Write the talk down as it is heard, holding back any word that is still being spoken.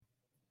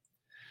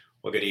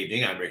Well, good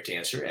evening. I'm Rick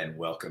Dancer, and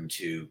welcome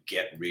to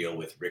Get Real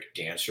with Rick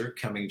Dancer,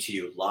 coming to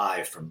you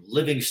live from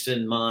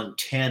Livingston,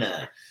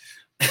 Montana,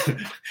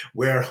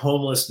 where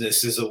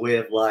homelessness is a way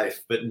of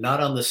life, but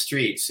not on the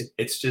streets.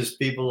 It's just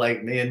people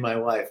like me and my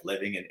wife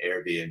living in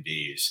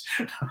Airbnbs.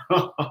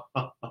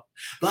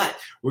 But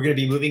we're going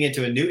to be moving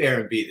into a new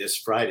Airbnb this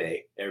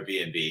Friday,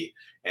 Airbnb,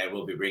 and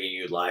we'll be bringing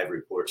you live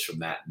reports from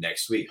that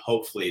next week.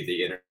 Hopefully,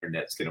 the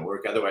internet's going to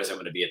work. Otherwise, I'm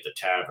going to be at the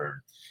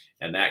tavern,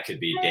 and that could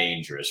be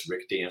dangerous.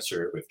 Rick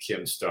Dancer with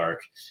Kim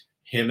Stark,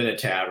 him in a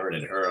tavern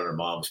and her on her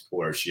mom's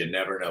porch. You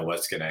never know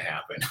what's going to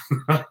happen.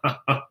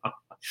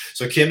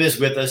 So Kim is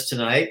with us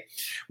tonight.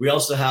 We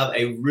also have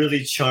a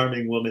really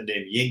charming woman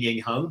named Ying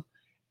Ying Hung,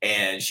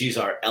 and she's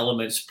our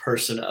elements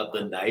person of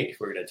the night.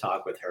 We're going to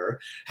talk with her.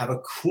 Have a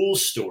cool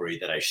story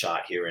that I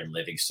shot here in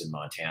Livingston,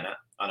 Montana,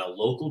 on a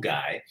local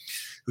guy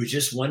who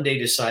just one day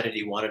decided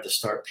he wanted to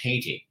start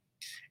painting.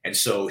 And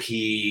so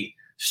he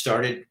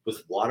started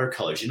with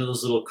watercolors. You know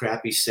those little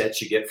crappy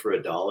sets you get for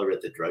 $1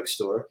 at the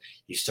drugstore?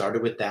 He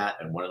started with that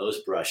and one of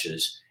those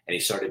brushes, and he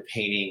started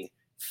painting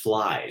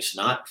flies,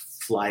 not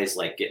flies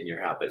like get in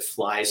your house, but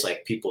flies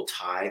like people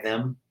tie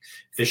them.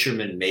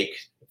 Fishermen make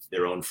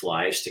their own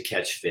flies to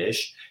catch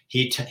fish.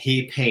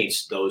 He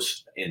paints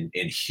those in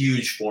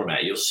huge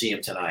format. You'll see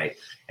him tonight,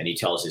 and he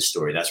tells his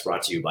story. That's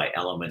brought to you by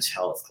Elements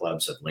Health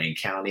Clubs of Lane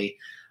County,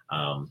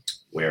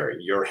 where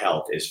your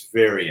health is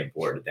very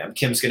important to them.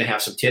 Kim's going to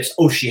have some tips.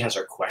 Oh, she has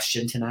our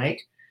question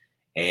tonight,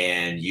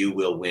 and you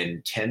will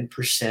win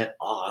 10%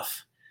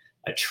 off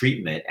a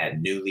treatment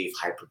at New Leaf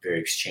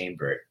Hyperbarics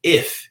Chamber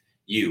if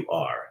you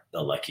are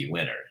the lucky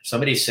winner.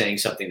 Somebody's saying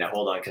something. Now,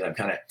 hold on, because I'm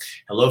kind of,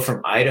 hello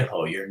from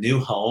Idaho, your new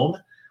home?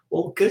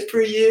 Well, good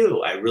for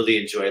you. I really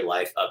enjoy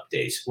life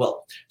updates.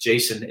 Well,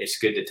 Jason, it's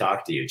good to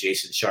talk to you.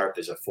 Jason Sharp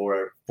is a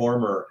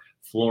former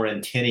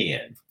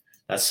Florentinian.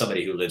 That's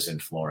somebody who lives in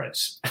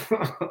Florence.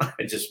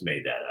 I just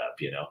made that up,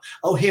 you know.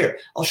 Oh, here,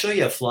 I'll show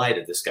you a fly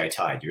that this guy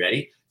tied. You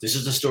ready? This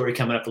is the story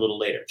coming up a little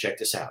later. Check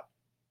this out.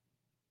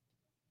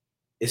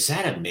 Is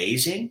that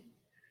amazing?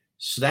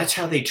 So that's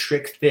how they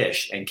trick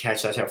fish and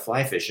catch. That's how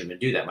fly fishermen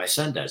do that. My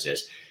son does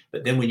this.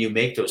 But then when you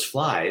make those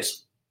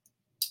flies,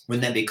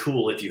 wouldn't that be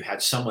cool if you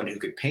had someone who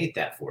could paint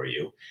that for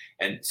you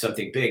and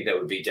something big that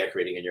would be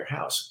decorating in your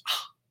house?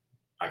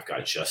 I've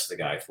got just the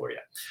guy for you.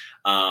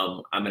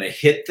 I'm going to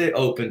hit the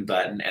open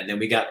button, and then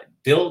we got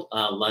Bill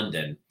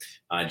London.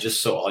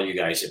 Just so all you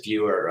guys, if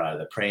you are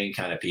the praying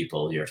kind of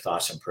people, your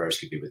thoughts and prayers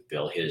could be with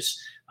Bill. He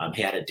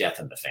had a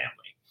death in the family.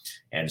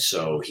 And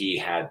so he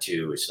had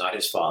to, it's not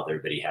his father,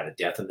 but he had a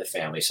death in the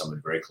family,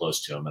 someone very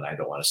close to him. And I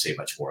don't want to say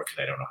much more because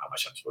I don't know how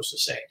much I'm supposed to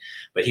say.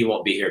 But he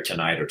won't be here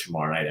tonight or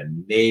tomorrow night,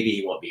 and maybe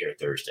he won't be here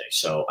Thursday.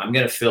 So I'm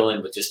going to fill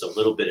in with just a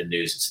little bit of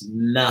news. It's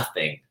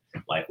nothing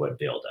like what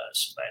Bill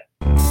does. But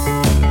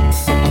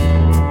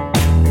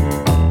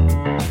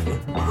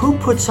who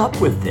puts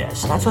up with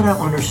this? That's what I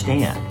don't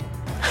understand.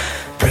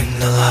 Bring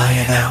the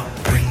lion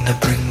out. Bring the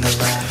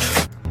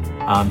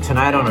lion.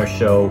 Tonight on our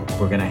show,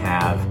 we're going to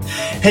have...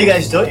 Hey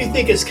guys, don't you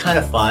think it's kind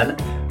of fun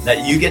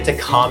that you get to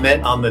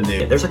comment on the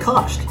news? There's a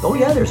cost. Oh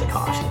yeah, there's a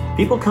cost.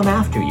 People come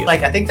after you.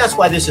 Like, I think that's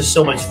why this is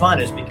so much fun,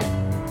 is because...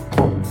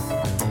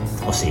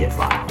 We'll see you at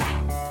 5.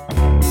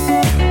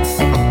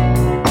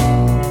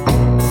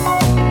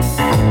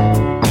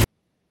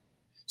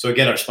 So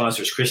again, our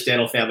sponsor is Chris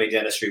Dental Family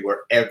Dentistry,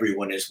 where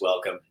everyone is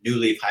welcome. New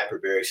Leaf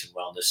Hyperbarics and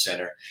Wellness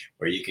Center,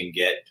 where you can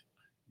get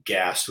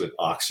gassed with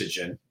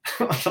oxygen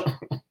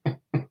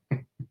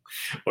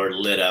or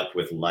lit up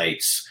with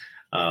lights.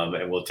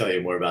 And we'll tell you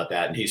more about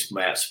that. And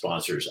Matt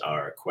sponsors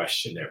our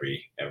question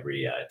every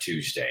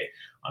Tuesday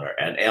on our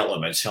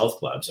Elements Health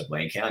Clubs of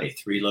Lane County.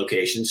 3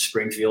 locations: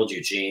 Springfield,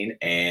 Eugene,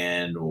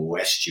 and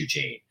West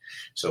Eugene.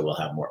 So we'll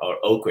have more. Oh,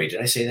 Oakway,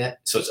 did I say that?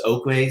 So it's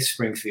Oakway,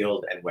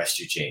 Springfield, and West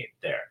Eugene.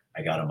 There,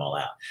 I got them all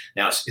out.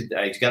 Now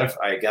I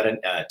got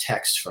a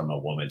text from a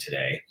woman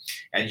today,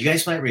 and you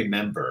guys might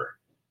remember.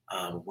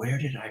 Where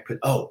did I put?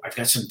 Oh, I've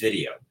got some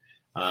video.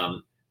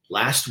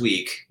 Last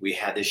week we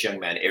had this young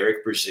man,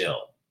 Eric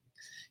Brazil.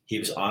 He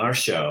was on our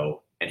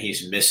show, and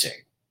he's missing.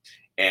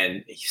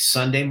 And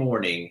Sunday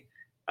morning,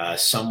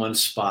 someone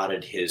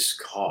spotted his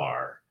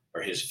car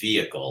or his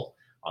vehicle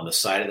on the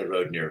side of the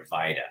road near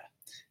Vida.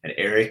 And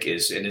Eric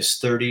is in his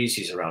 30s.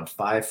 He's around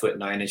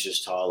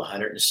 5'9" tall,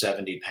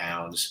 170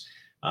 pounds,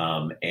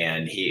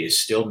 and he is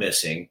still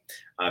missing.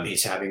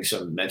 He's having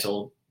some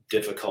mental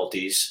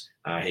difficulties.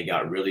 He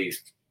got really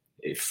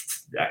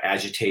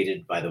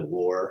agitated by the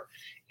war.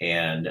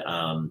 And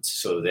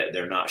so that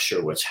they're not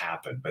sure what's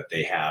happened, but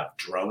they have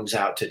drones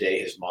out today.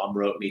 His mom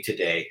wrote me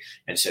today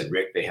and said,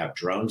 Rick, they have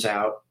drones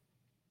out.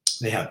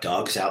 They have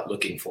dogs out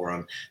looking for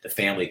him. The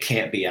family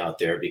can't be out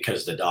there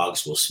because the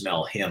dogs will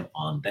smell him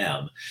on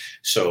them.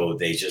 So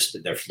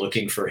they're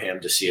looking for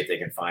him to see if they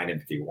can find him,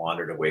 if he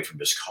wandered away from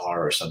his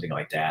car or something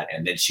like that.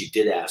 And then she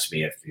did ask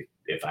me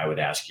if I would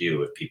ask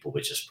you if people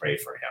would just pray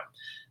for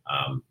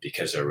him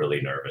because they're really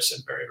nervous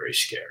and very, very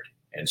scared.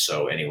 And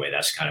so anyway,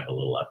 that's kind of a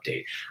little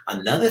update.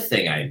 Another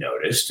thing I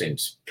noticed in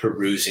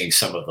perusing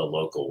some of the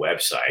local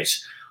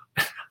websites,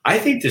 I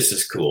think this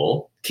is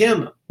cool.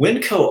 Kim,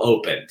 Winco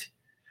opened.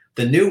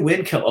 The new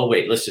Winco. Oh,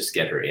 wait, let's just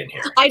get her in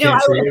here. I know.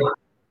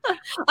 Kim,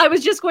 I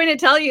was just going to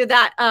tell you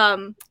that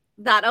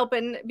that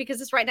opened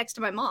because it's right next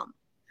to my mom.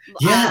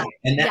 Yeah.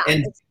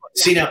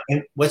 See now,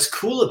 and what's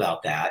cool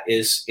about that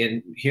is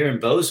here in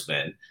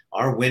Bozeman,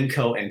 our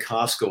Winco and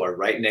Costco are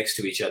right next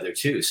to each other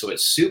too. So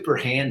it's super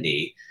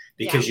handy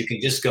because you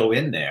can just go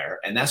in there,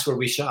 and that's where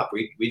we shop.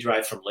 We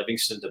drive from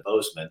Livingston to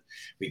Bozeman.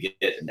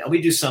 Now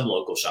we do some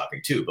local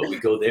shopping too, but we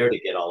go there to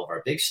get all of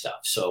our big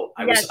stuff. So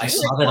I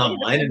saw that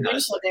online, and I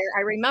was like,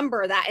 I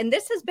remember that. And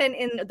this has been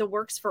in the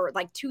works for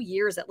like 2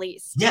 years at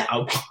least. Yeah.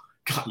 Oh,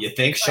 God, you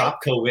think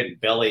Shopco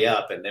went belly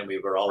up, and then we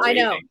were all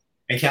waiting. I know.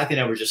 And Kathy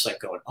and I were just like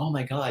going, "Oh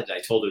my God!" And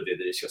I told her the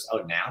other day, she goes, "Oh,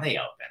 now they open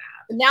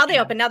up." Now they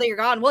open. Now that you're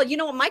gone. Well, you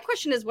know what? My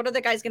question is, what are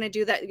the guys going to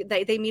do that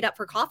they meet up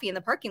for coffee in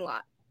the parking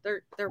lot?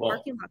 Their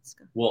parking lots.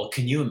 Well,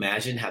 can you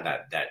imagine how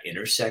that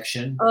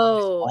intersection?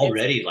 Oh,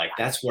 already like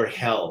that's where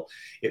hell.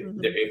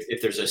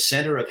 If there's a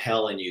center of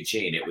hell in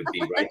Eugene, it would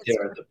be right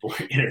there at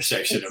the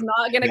intersection. It's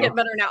not going to get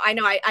better now. I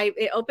know.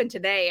 It opened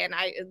today, and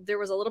there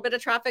was a little bit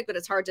of traffic, but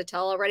it's hard to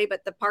tell already.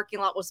 But the parking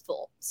lot was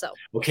full. So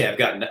okay, I've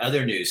gotten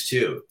other news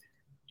too.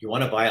 You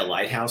want to buy a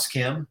lighthouse,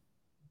 Kim?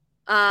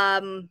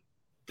 The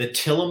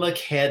Tillamook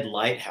Head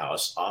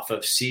Lighthouse off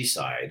of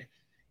Seaside.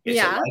 It's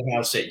a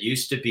lighthouse that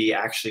used to be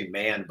actually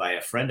manned by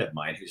a friend of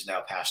mine who's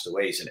now passed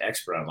away. He's an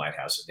expert on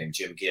lighthouses named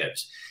Jim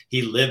Gibbs.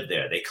 He lived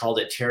there. They called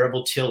it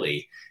Terrible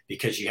Tilly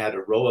because you had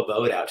to row a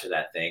boat out to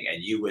that thing,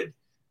 and you would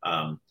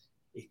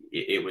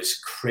it was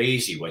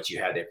crazy what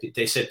you had.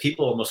 They said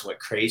people almost went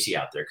crazy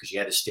out there because you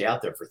had to stay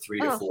out there for 3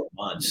 to 4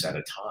 months at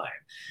a time.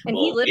 And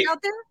he lived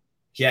out there?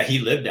 Yeah, he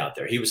lived out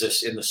there. He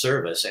was in the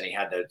service, and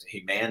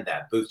he manned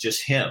that booth,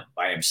 just him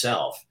by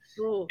himself.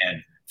 Ooh.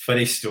 And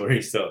funny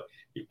story. So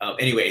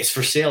anyway, it's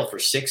for sale for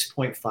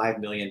 $6.5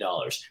 million.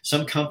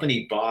 Some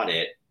company bought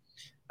it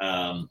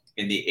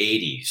in the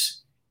 80s,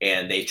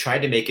 and they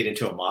tried to make it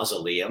into a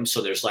mausoleum.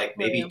 So there's like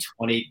maybe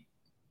 20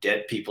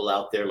 dead people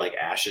out there, like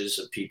ashes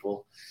of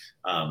people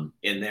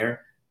in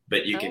there.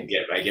 But you can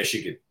get, I guess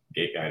you could,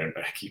 I don't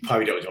know. You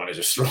probably don't want to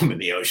just throw them in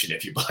the ocean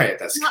if you buy it.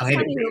 That's kind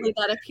of really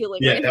that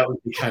appealing. Yeah, that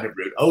would be kind of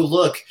rude. Oh,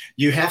 look,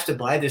 you have to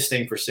buy this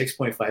thing for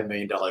 $6.5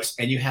 million,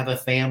 and you have a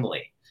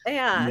family.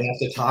 Yeah, you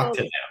have to talk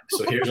to them.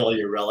 So here's all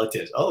your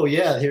relatives. Oh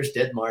yeah, here's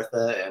dead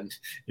Martha and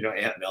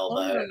Aunt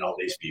Melba and all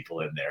these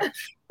people in there.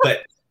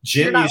 But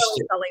Jim used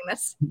to selling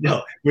this.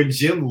 No, when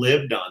Jim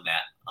lived on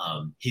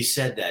that, he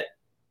said that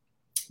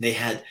they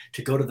had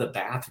to go to the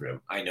bathroom.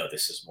 I know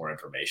this is more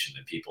information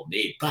than people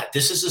need, but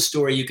this is a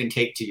story you can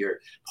take to your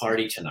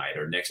party tonight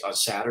or on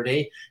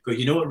Saturday. Go,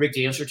 you know what Rick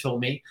Dancer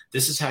told me?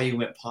 This is how you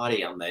went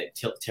potty on the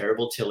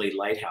Terrible Tilly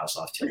Lighthouse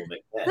off Tillamook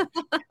Head.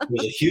 There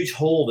was a huge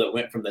hole that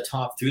went from the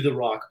top through the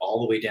rock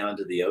all the way down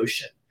to the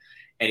ocean.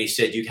 And he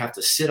said, you'd have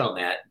to sit on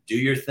that, do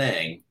your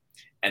thing.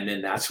 And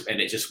then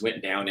it just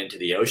went down into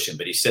the ocean.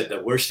 But he said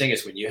the worst thing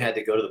is when you had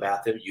to go to the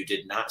bathroom, you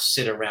did not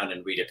sit around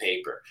and read a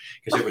paper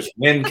because there was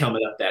wind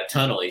coming up that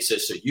tunnel. He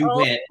says, so you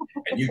went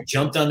and you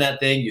jumped on that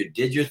thing, you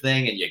did your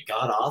thing, and you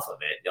got off of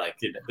it.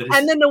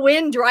 And then the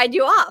wind dried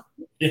you off.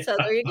 Yeah. So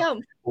there you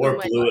go. Or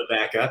blew it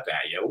back up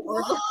at you.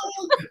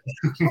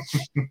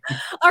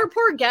 Our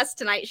poor guest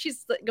tonight,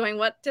 she's going,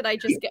 what did I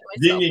just get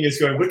myself? Ying is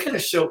going, what kind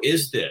of show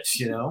is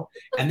this,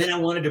 And then I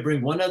wanted to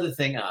bring one other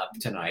thing up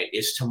tonight.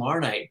 Is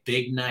tomorrow night,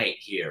 big night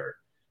here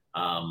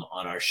on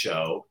our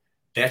show.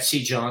 Betsy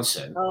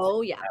Johnson.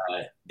 Oh, yeah.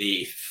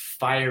 The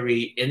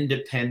fiery,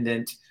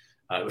 independent,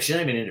 she's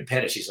not even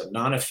independent. She's a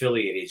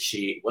non-affiliated.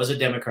 She was a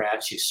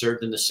Democrat. She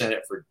served in the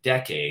Senate for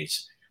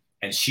decades,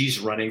 and she's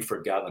running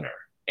for governor.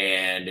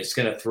 And it's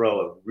going to throw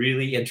a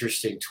really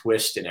interesting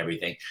twist in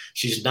everything.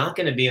 She's not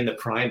going to be in the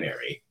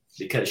primary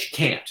because she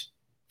can't.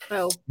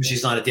 Oh.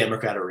 She's not a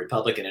Democrat or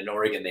Republican. In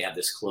Oregon, they have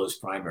this closed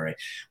primary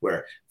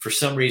where for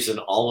some reason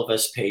all of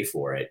us pay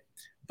for it,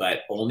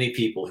 but only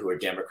people who are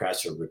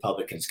Democrats or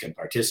Republicans can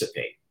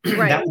participate.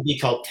 Right. That would be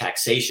called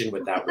taxation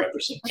without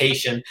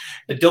representation.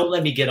 But don't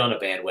let me get on a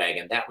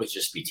bandwagon. That would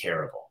just be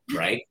terrible,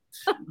 right?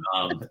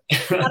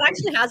 That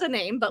actually has a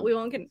name, but we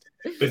won't.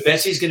 But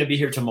Betsy's going to be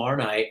here tomorrow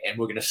night, and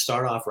we're going to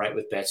start off right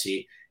with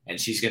Betsy, and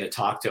she's going to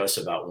talk to us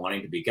about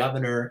wanting to be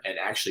governor and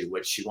actually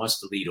what she wants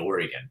to lead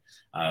Oregon.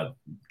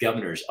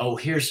 Governors. Oh,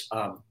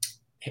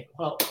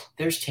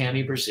 there's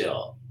Tammy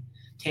Brazil.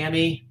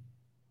 Tammy,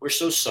 we're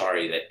so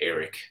sorry that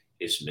Eric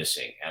is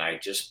missing, and I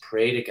just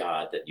pray to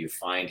God that you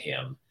find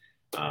him.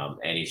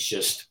 And he's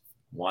just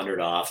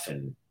wandered off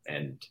and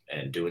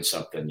doing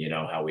something,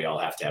 how we all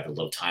have to have a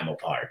little time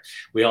apart.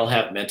 We all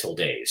have mental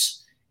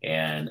days,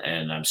 and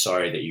I'm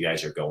sorry that you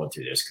guys are going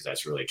through this because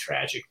that's really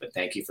tragic, but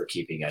thank you for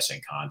keeping us in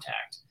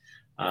contact.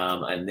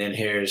 And then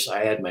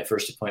I had my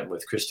first appointment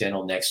with Chris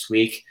Daniel next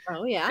week.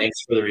 Oh, yeah.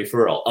 Thanks for the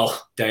referral.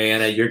 Oh,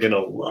 Diana, you're going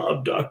to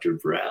love Dr.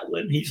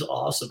 Bratlin. He's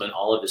awesome. And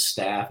all of his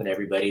staff and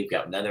everybody. We've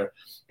got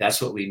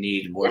that's what we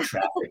need, more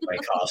traffic by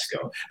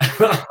Costco.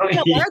 Why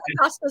are the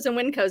Costco's and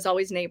Wincos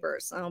always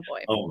neighbors? Oh,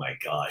 boy. Oh, my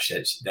gosh.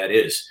 That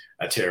is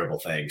a terrible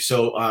thing.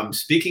 So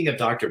speaking of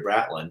Dr.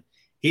 Bratlin,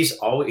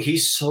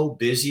 he's so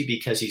busy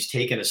because he's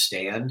taken a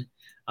stand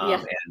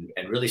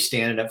and really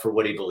standing up for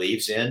what he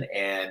believes in.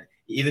 And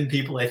even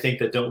people I think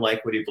that don't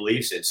like what he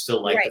believes in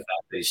still like the fact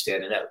that he's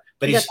standing up.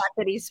 But the fact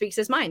that he speaks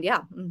his mind,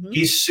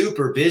 he's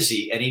super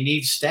busy and he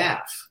needs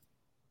staff.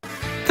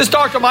 This is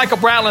Dr. Michael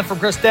Bratland from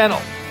Chris Dental.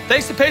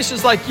 Thanks to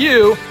patients like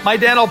you, my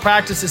dental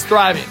practice is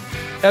thriving.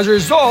 As a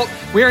result,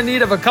 we are in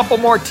need of a couple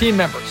more team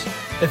members.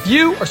 If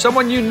you or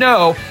someone you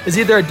know is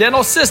either a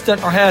dental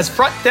assistant or has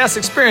front desk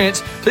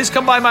experience, please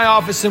come by my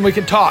office and we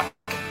can talk.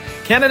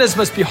 Candidates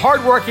must be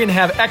hardworking and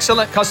have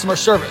excellent customer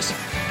service.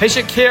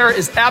 Patient care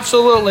is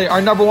absolutely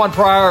our number one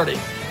priority.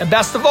 And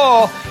best of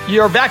all,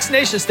 your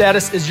vaccination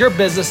status is your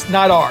business,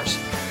 not ours.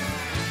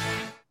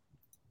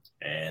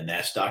 And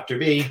that's Dr.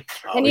 B.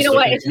 And you know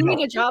what? If you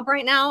need a job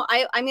right now,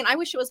 I mean, I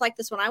wish it was like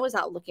this when I was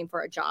out looking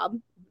for a job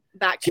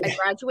back at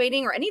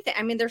graduating or anything.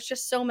 I mean, there's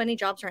just so many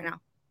jobs right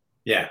now.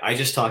 Yeah, I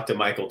just talked to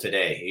Michael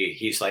today.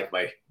 He's like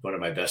one of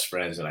my best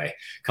friends, and I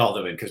called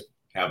him in because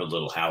having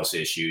little house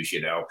issues,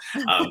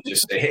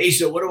 just say, hey,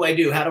 so what do I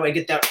do? How do I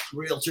get that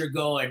realtor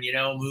going,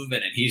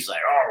 moving? And he's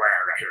like, oh,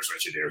 well, here's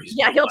what you do.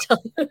 He'll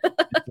tell you.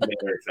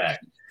 Matter of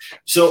fact.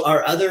 So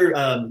our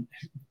other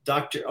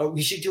doctor,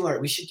 we should do our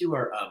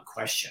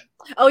question.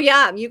 Oh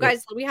yeah, you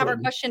guys, we have our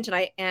question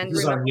tonight, and this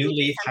is our New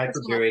Leaf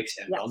Hyperbarics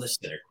and Wellness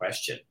Center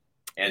question.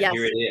 And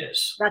here it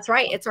is. That's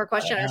right. It's our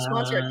question as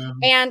sponsored.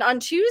 And on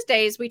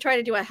Tuesdays, we try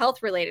to do a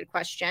health-related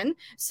question.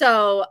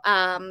 So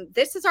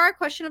this is our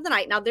question of the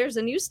night. Now, there's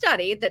a new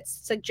study that's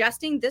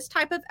suggesting this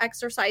type of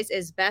exercise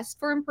is best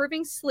for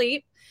improving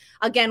sleep.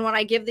 Again, when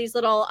I give these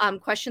little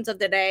questions of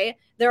the day,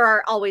 there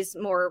are always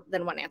more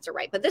than one answer,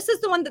 right? But this is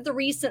the one that the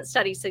recent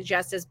study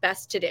suggests is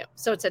best to do.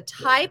 So it's a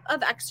type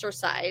of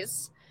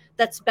exercise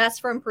that's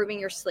best for improving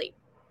your sleep.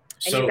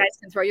 And you guys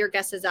can throw your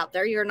guesses out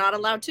there. You're not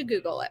allowed to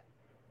Google it.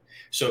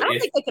 So I don't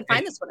think they could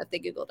find this one if they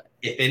Googled it.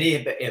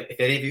 If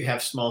any of you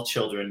have small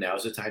children,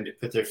 now's the time to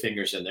put their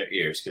fingers in their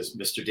ears because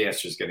Mr.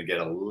 Dancer is going to get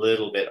a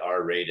little bit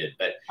R-rated.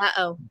 But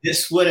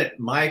this wouldn't.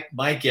 My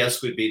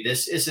guess would be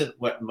this isn't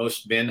what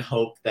most men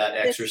hope that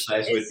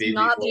exercise would be.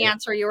 Not the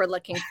answer you were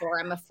looking for,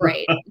 I'm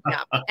afraid.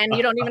 And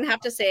you don't even have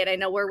to say it. I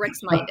know where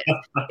Rick's mind is.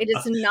 It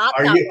is not.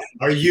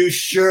 Are you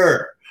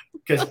sure?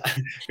 Because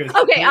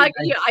okay,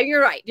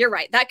 you're right. You're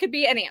right. That could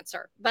be an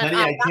answer. But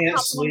honey, I can't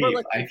sleep.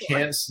 I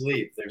can't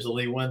sleep. There's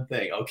only one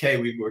thing. Okay,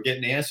 we're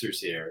getting answers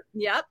here.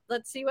 Yep.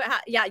 Let's see what.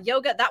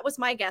 Yoga. That was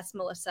my guess,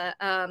 Melissa.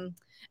 And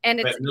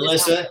it's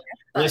Melissa.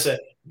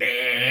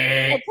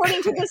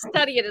 According to this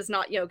study, it is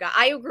not yoga.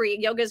 I agree.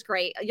 Yoga is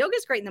great. Yoga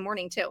is great in the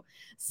morning too.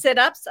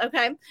 Sit-ups.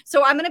 Okay.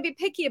 So I'm going to be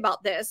picky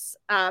about this.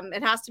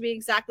 It has to be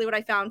exactly what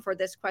I found for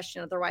this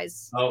question.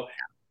 Otherwise. Oh,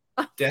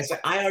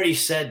 I already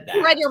said that.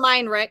 You read your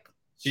mind, Rick.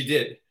 She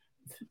did.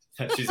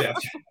 She's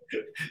after.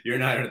 You're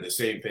not on the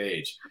same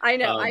page. I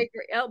know. I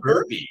agree.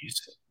 Burpees.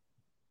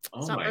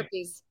 It's not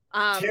burpees.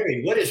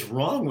 Terry, what is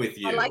wrong with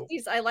you? I like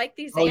these. Oh,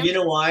 answers. You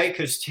know why?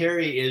 Because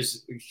Terry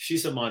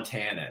she's a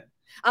Montanan.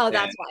 Oh,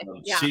 that's why.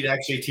 Yeah. She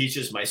actually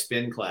teaches my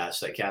spin class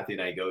that Kathy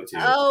and I go to.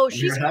 Oh, and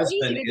she's her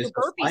husband crazy to is do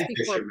burpees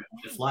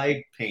the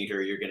flag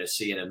painter you're going to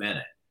see in a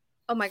minute.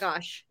 Oh my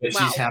gosh. But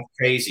she's half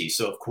crazy.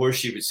 So of course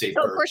she would say of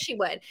course she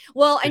would.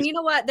 Well, and you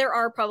know what? There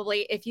are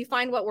probably, if you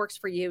find what works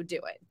for you, do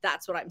it.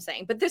 That's what I'm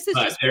saying. But this is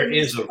there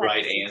is a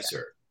right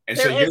answer. And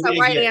there is a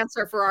right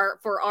answer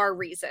for our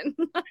reason.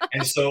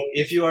 And so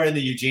if you are in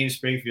the Eugene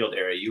Springfield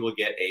area, you will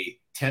get a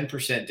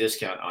 10%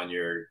 discount on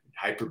your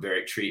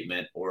hyperbaric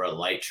treatment or a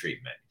light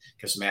treatment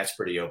because Matt's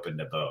pretty open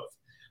to both.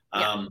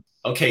 Yeah.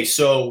 Okay,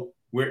 so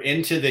we're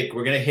going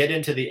to hit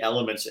into the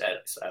elements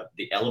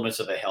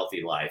of a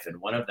healthy life, and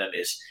one of them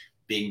is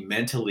being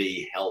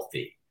mentally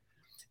healthy.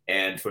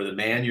 And for the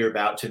man you're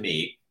about to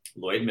meet,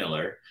 Lloyd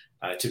Miller,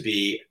 to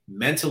be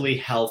mentally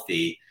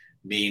healthy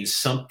means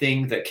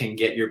something that can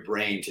get your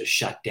brain to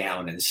shut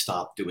down and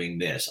stop doing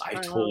this. I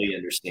totally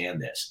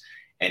understand this.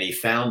 And he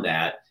found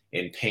that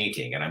in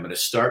painting. And I'm going to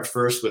start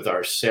first with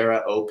our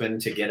Sarah Open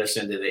to get us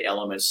into the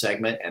elements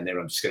segment. And then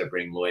I'm just going to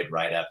bring Lloyd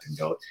right up and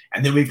go.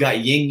 And then we've got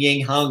Ying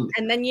Ying Hung.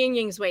 And then Ying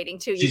Ying's waiting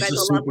too. She's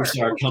a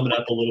superstar coming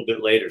up a little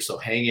bit later. So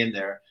hang in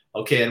there.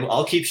 Okay. And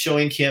I'll keep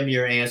showing Kim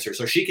your answer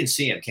so she can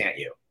see him, can't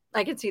you?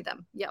 I can see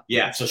them. Yeah.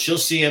 Yeah. So she'll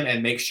see him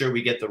and make sure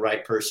we get the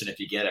right person if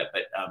you get it.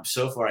 But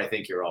so far, I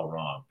think you're all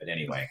wrong. But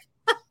anyway.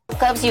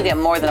 Clubs, you get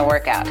more than a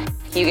workout.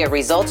 You get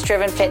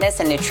results-driven fitness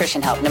and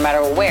nutrition help no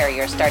matter where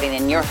you're starting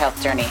in your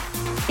health journey.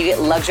 You get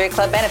luxury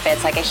club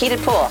benefits like a heated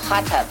pool,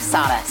 hot tub,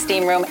 sauna,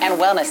 steam room, and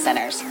wellness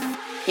centers.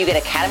 You get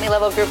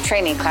academy-level group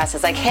training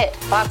classes like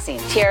HIIT, boxing,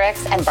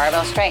 TRX, and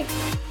barbell strength.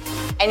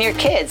 And your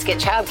kids get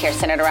childcare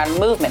centered around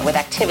movement with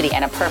activity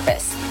and a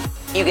purpose.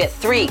 You get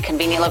 3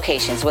 convenient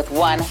locations with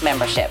 1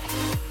 membership.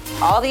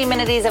 All the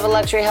amenities of a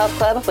luxury health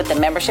club with the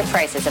membership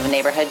prices of a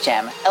neighborhood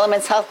gym.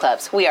 Elements Health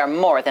Clubs, we are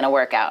more than a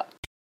workout.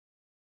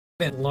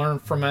 I didn't learn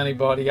from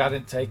anybody. I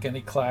didn't take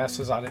any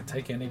classes. I didn't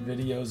take any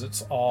videos.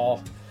 It's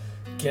all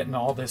getting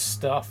all this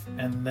stuff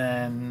and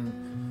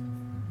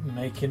then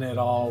making it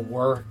all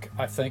work.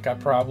 I think I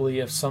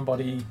probably, if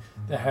somebody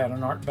that had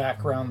an art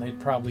background, they'd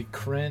probably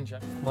cringe.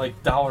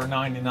 Like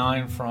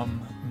 $1.99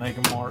 from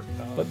Mega Mart.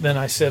 But then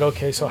I said,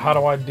 okay, so how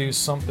do I do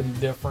something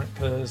different?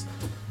 Because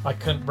I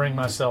couldn't bring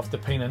myself to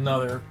paint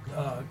another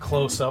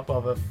close-up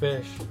of a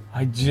fish.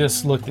 I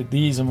just looked at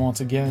these, and once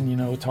again, you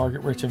know,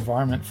 target-rich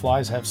environment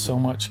flies have so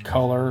much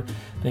color,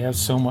 they have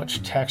so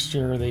much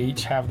texture, they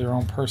each have their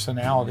own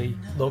personality.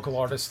 Local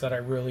artist that I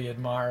really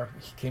admire,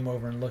 he came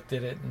over and looked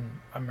at it, and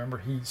I remember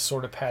he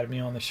sort of patted me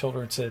on the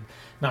shoulder and said,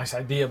 nice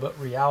idea, but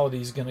reality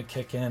is going to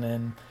kick in,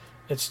 and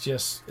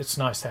it's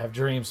nice to have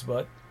dreams,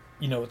 but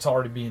you know, it's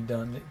already being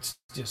done. It's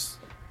just,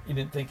 you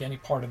didn't think any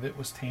part of it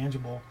was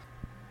tangible.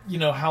 You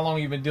know, how long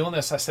have you been doing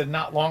this? I said,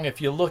 not long.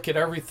 If you look at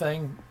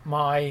everything,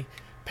 my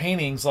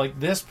paintings, like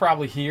this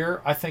probably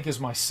here, I think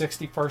is my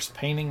 61st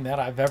painting that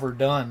I've ever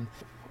done.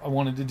 I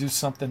wanted to do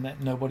something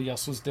that nobody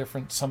else was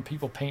different. Some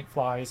people paint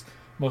flies.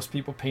 Most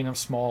people paint them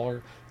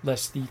smaller,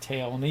 less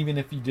detail. And even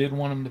if you did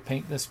want them to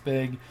paint this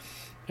big,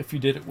 if you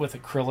did it with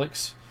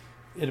acrylics,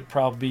 it'd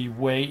probably be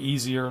way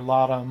easier, a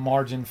lot of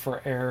margin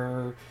for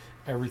error,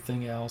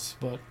 everything else.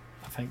 But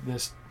I think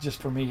this,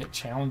 just for me, it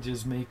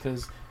challenges me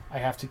because I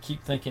have to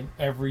keep thinking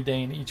every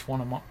day in each one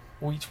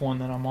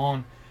that I'm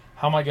on,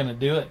 how am I going to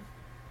do it?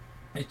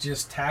 It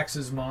just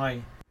taxes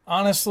my...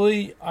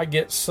 Honestly, I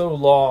get so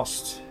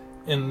lost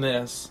in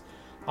this.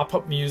 I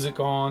put music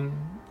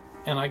on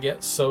and I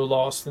get so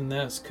lost in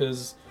this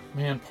because,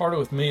 man, part of it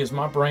with me is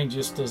my brain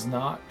just does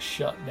not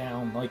shut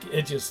down. Like,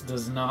 it just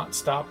does not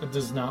stop. It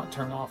does not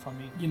turn off on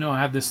me. You know, I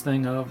have this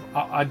thing of,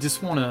 I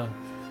just want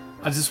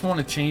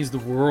to change the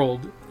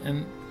world,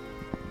 and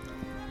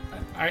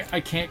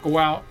I can't go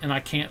out and I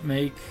can't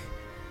make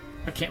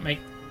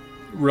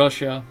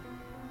Russia,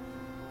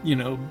 you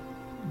know,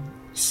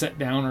 sit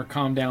down or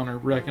calm down or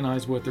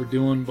recognize what they're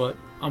doing, but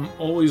I'm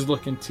always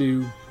looking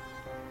to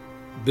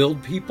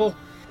build people.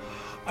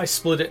 I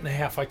split it in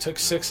half. I took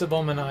 6 of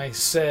them and I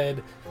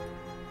said,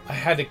 I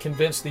had to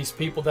convince these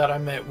people that I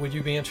met, would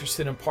you be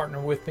interested in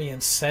partnering with me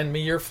and send me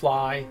your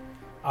fly?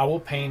 I will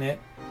paint it,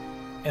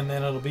 and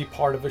then it'll be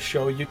part of a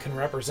show. You can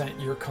represent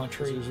your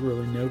country. There's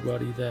really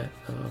nobody that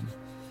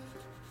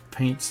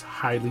paints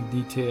highly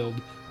detailed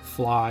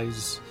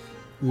flies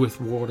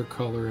with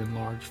watercolor in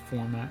large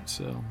format.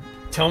 So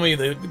tell me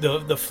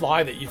the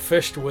fly that you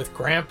fished with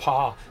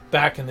Grandpa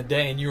back in the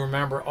day, and you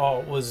remember,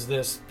 oh, it was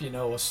this, you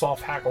know, a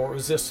soft hack, or it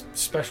was this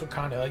special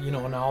kind of, you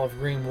know, an olive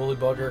green woolly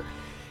bugger.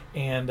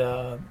 And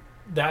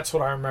that's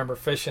what I remember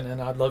fishing.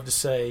 And I'd love to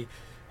say,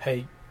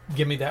 hey,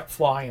 give me that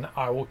fly and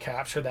I will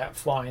capture that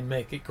fly and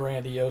make it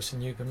grandiose,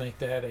 and you can make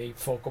that a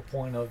focal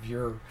point of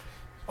your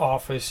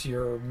office,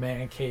 your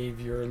man cave,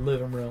 your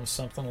living room,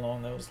 something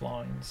along those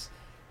lines.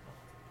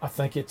 I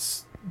think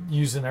it's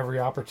using every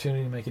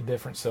opportunity to make a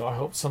difference. So I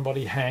hope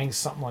somebody hangs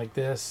something like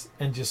this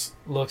and just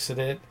looks at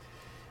it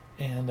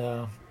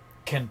and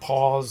can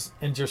pause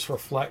and just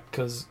reflect,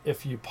 because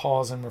if you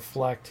pause and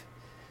reflect,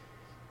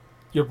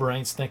 your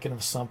brain's thinking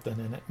of something,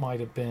 and it might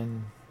have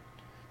been,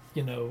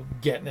 you know,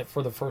 getting it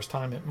for the first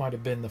time. It might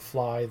have been the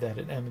fly that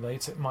it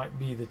emulates. It might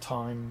be the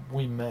time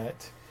we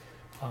met.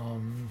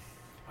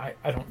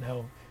 I don't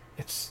know.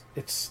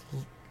 It's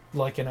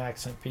like an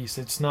accent piece.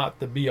 It's not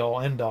the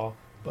be-all, end-all,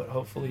 but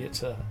hopefully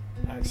it's a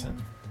accent.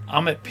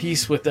 I'm at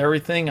peace with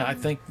everything. I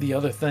think the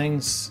other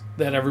things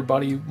that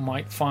everybody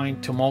might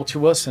find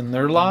tumultuous in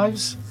their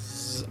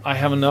lives, I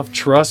have enough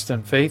trust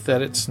and faith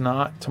that it's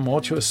not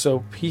tumultuous.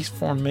 So peace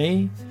for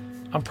me,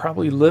 I'm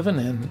probably living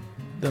in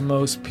the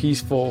most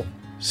peaceful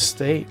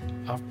state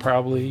I've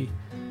probably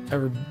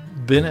ever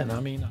been in. I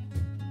mean,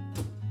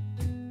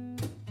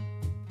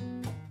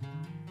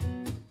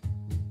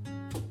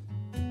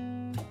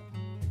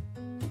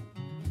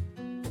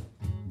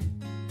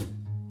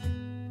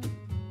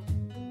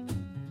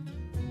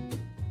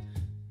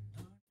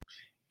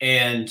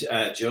 And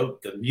Joe,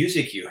 the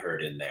music you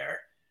heard in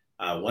there,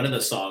 one of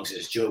the songs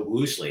is Joe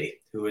Woosley,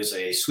 who is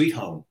a Sweet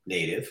Home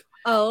native.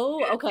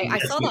 Oh, okay. I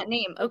saw that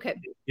name. Okay.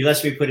 He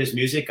lets me put his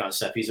music on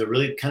stuff. He's a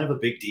really kind of a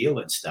big deal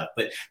and stuff.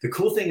 But the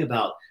cool thing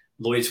about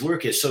Lloyd's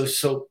work is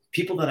so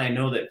people that I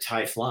know that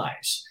tie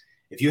flies,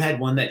 if you had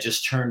one that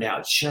just turned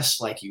out just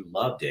like you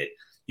loved it,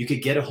 you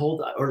could get a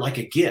hold of, or like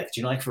a gift,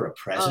 you know, like for a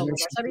present. Oh,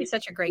 that'd be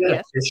such a great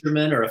gift. A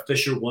fisherman or a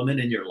fisherwoman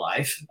in your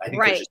life. I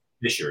think they're just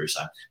fishers.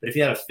 But if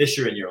you had a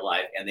fisher in your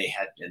life and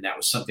that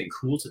was something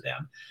cool to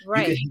them, you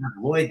could have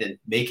Lloyd then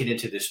make it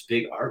into this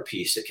big art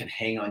piece that can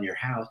hang on your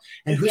house.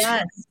 And who's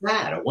that?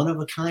 A one of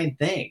a kind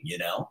thing, you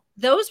know?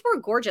 Those were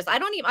gorgeous.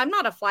 I'm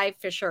not a fly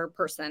fisher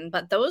person,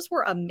 but those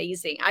were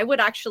amazing. I would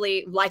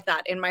actually like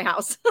that in my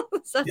house.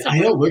 I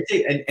know.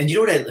 And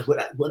you know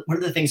what one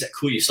of the things that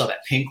cool, you saw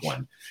that pink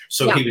one.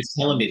 So Lloyd was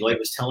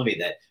telling me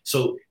that,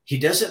 so he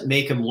doesn't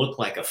make him look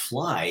like a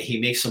fly.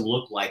 He makes him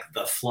look like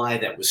the fly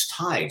that was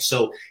tied.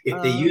 So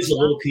if they use a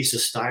little piece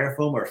of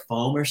styrofoam or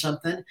foam or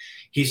something,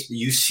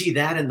 you see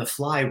that in the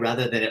fly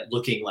rather than it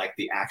looking like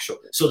the actual.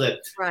 So that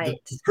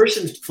the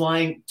person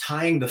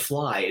tying the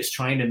fly is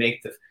trying to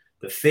make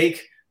the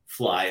fake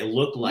fly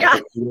look like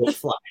a real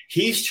fly.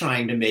 He's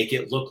trying to make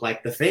it look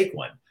like the fake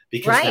one.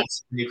 because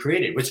that's what you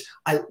created, which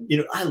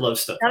I love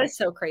stuff. That is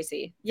so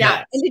crazy.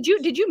 Yeah. And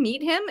did you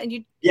meet him?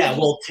 And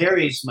well,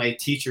 Terry's my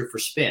teacher for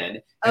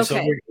spin. And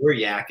so we're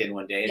yakking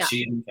one day,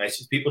 and I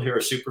said, people here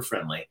are super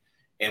friendly.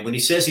 And when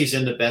he says he's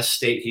in the best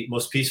state,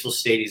 most peaceful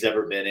state he's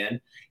ever been in,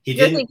 he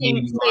didn't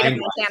mean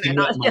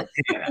Montana.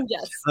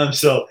 Yes.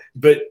 So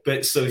they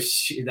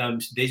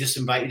just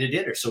invite you to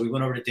dinner. So we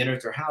went over to dinner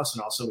at their house,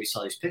 and also we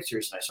saw these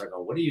pictures, and I started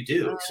going, "What do you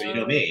do?" So you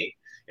know me,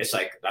 it's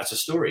like that's a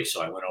story.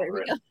 So I went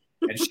over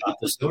and shot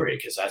the story,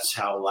 because that's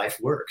how life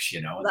works,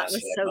 And that that's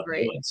was so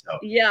great. So,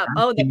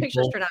 the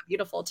pictures turned out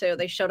beautiful too.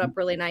 They showed up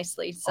really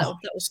nicely. So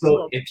that was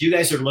cool. If you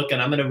guys are looking,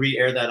 I'm going to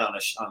re-air that on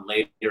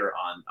later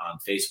on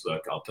Facebook.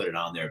 I'll put it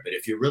on there. But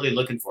if you're really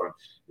looking for him,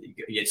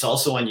 it's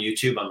also on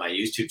YouTube, on my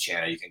YouTube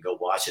channel. You can go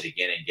watch it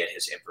again and get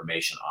his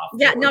information off.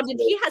 Yeah. Now,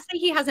 did he say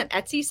he has an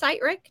Etsy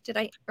site, Rick? Did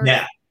I?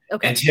 Yeah.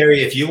 Okay. And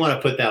Terry, if you want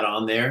to put that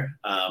on there,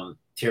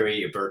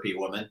 Terry, a burpee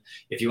woman,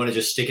 if you want to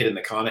just stick it in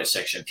the comment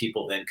section,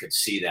 people then could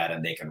see that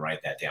and they can write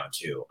that down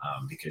too,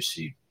 because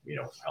she,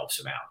 helps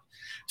him out.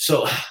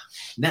 So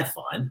isn't that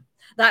fun?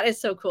 That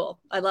is so cool.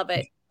 I love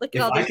it. Look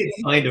at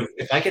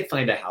If I could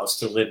find a house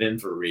to live in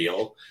for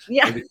real,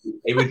 yeah,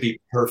 it would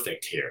be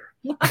perfect here.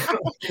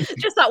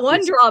 Just that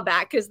one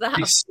drawback is the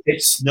house.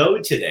 It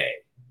snowed today.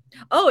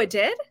 Oh, it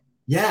did?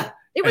 Yeah.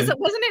 Wasn't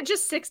it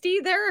just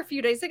 60 there a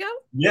few days ago?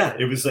 Yeah,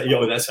 it was like,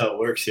 that's how it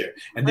works here.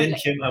 And then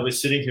Kim, I was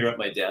sitting here at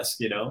my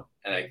desk, and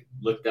I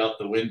looked out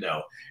the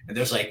window, and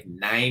there's like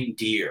 9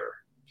 deer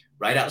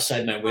right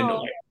outside my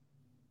window.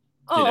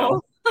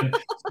 So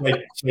I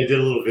did a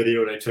little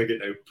video, and I took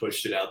it and I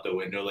pushed it out the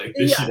window like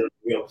this.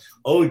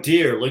 Oh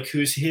dear, look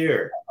who's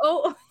here.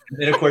 Oh.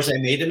 And then of course I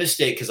made the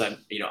mistake, because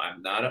I'm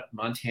not a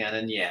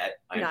Montanan yet.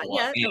 Not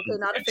yet. Okay,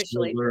 not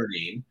officially. I'm still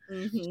learning.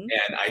 Mm-hmm.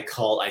 And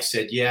I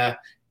said, yeah.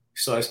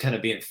 So I was kind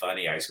of being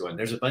funny. I was going,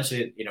 there's a bunch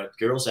of,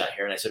 girls out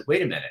here. And I said,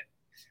 wait a minute.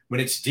 When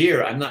it's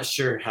deer, I'm not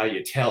sure how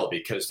you tell,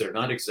 because they're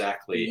not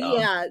exactly.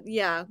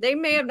 Yeah. They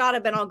may not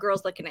have been all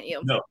girls looking at you.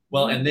 No.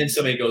 Well, and then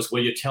somebody goes,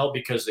 well, you tell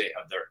because of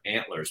their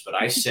antlers. But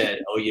I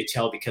said, oh, you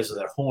tell because of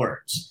their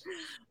horns.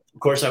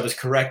 Of course, I was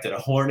corrected. A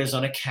horn is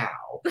on a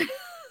cow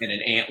and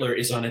an antler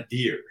is on a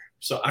deer.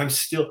 So I'm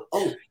still,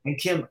 and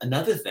Kim,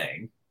 another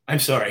thing. I'm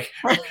sorry.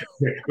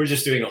 We're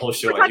just doing a whole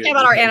show. We're talking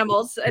about our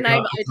animals, and I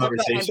talk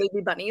about my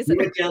baby bunnies. We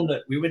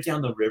went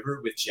down the river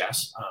with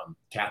Jess,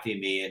 Kathy, and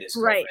me, and his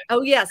right. girlfriend.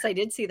 Oh yes, I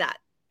did see that.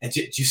 And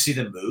did you see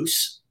the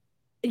moose?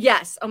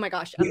 Yes. Oh my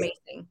gosh,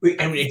 amazing.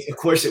 Of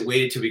course, it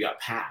waited till we got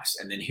past,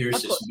 and then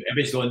here's this.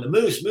 Everybody's going, the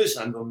moose.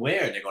 And I'm going,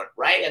 where? And they're going,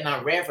 right in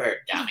the river,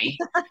 dummy.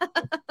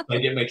 I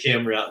get my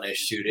camera out and I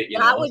shoot it.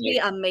 That would be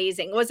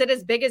amazing. Was it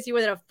as big as you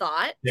would have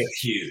thought? They're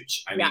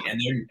huge. I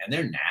mean, and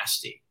they're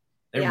nasty.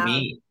 They're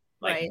mean.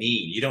 Mean.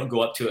 You don't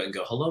go up to it and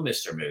go, hello,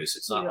 Mr. Moose.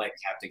 It's not like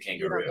Captain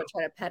Kangaroo. You don't go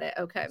try to pet it.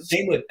 Okay.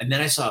 Same with, and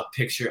then I saw a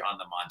picture on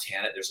the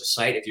Montana. There's a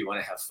site, if you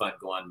want to have fun,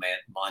 go on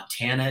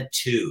Montana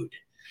Tude.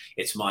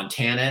 It's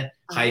Montana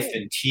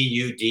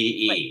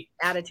 -TUDE.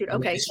 Attitude.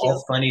 Okay. It's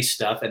all funny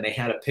stuff. And they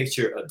had a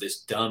picture of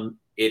this dumb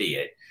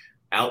idiot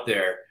out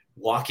there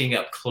walking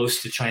up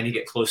close to trying to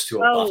get close to a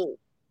buffalo.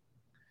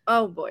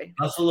 Oh boy.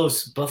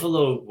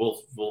 Buffalo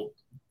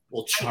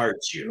will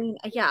charge you. I mean,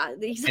 yeah.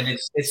 And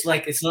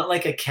it's not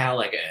like a cow,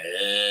 like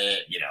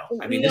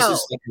I mean, this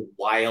is like a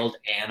wild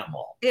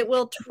animal. It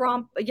will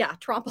tromp.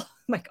 Oh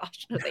my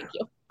gosh. No, thank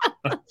you.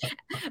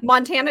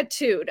 Montana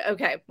Tude.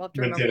 Okay. We'll have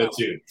to Montana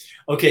Tude.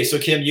 Okay. So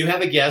Kim, you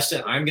have a guest,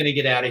 and I'm going to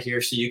get out of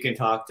here so you can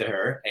talk to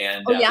her.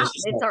 And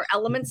it's our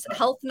Elements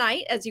Health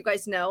Night, as you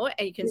guys know,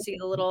 and you can see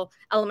the little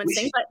Elements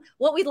thing. But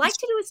what we'd like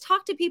to do is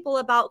talk to people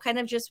about kind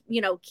of just,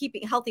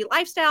 keeping healthy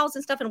lifestyles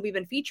and stuff. And we've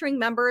been featuring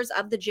members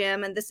of the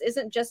gym, and this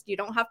isn't just, you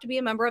don't have to be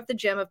a member of the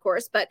gym, of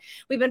course, but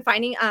we've been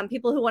finding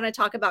people who want to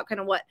talk about kind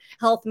of what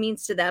health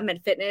means to them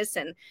and fitness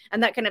and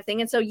that kind of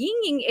thing. And so Ying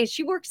Ying,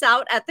 she works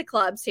out at the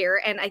clubs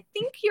here, and I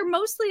think you're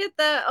mostly at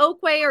the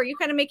Oakway, or you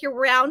kind of make your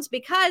rounds,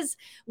 because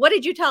what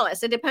did you tell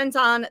us? It depends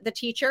on the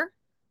teacher.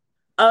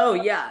 Oh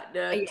yeah,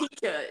 the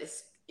teacher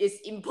is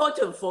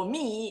important for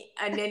me,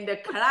 and then the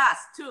class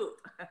too.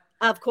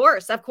 Of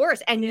course.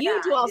 And you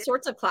do all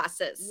sorts of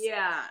classes.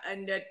 Yeah,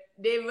 and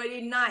they're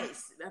very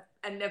nice,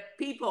 and the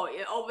people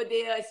over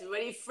there is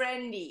very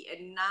friendly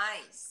and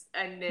nice,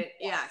 and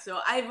so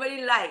I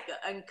very like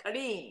and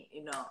clean,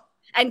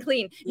 And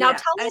clean. Now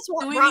tell us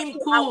what brought you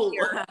out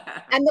here.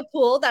 And the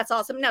pool, that's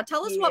awesome. Now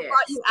tell us what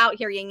brought you out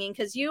here, Ying Ying,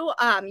 because you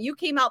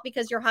came out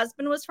because your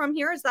husband was from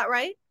here. Is that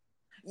right?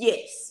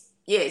 Yes.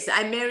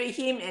 I married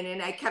him, and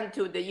then I come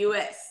to the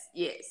U.S.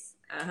 Yes.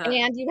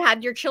 And you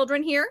had your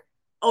children here?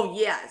 Oh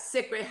yeah,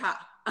 Sacred Heart,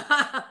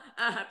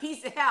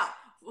 Peace of Health.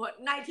 What,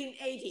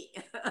 1980?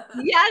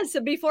 Yes,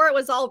 before it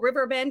was all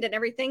Riverbend and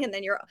everything, and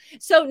then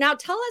so now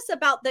tell us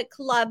about the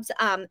clubs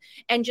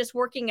and just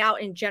working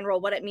out in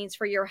general, what it means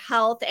for your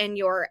health and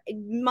your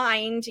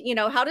mind.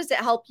 How does it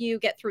help you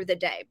get through the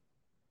day?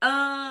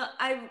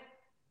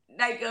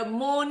 like a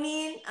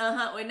morning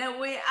when I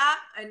wake up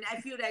and I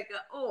feel like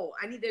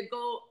I need to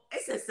go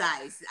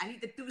exercise. I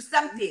need to do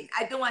something.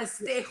 I don't want to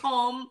stay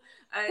home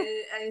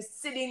and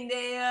sitting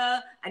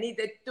there. I need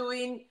to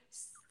doing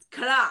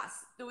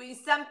class, doing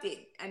something,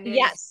 and then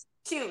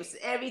choose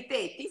every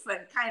day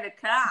different kind of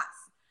class.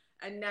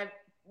 And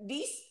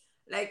this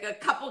like a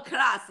couple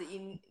class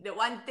in the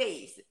one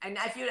days, and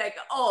I feel like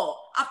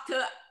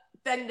after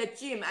done the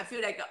gym, I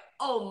feel like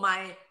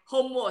my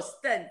homework's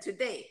done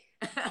today.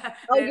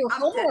 Your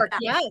homework,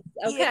 yes.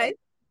 Okay. Yes.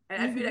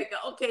 And I feel like,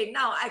 okay,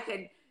 now I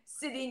can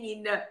sitting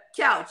in the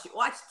couch,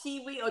 watch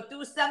TV or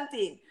do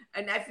something.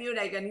 And I feel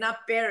like I'm not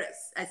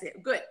embarrassed. I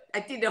said, good,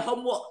 I did the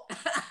homework.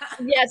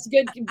 Yes,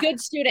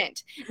 good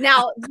student.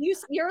 Now,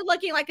 you're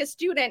looking like a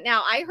student.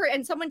 Now, I heard,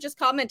 and someone just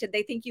commented,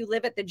 they think you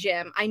live at the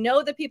gym. I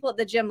know the people at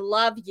the gym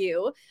love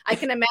you. I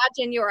can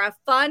imagine you're a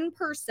fun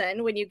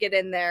person when you get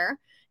in there.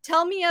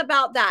 Tell me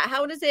about that.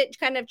 How does it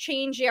kind of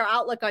change your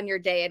outlook on your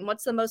day? And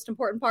what's the most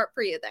important part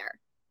for you there?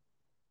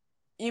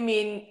 You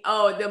mean,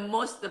 the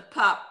most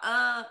part,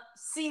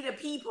 see the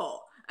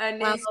people.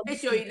 And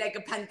especially like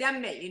a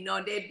pandemic,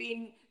 they've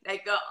been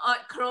like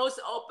close,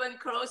 open.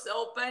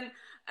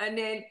 And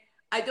then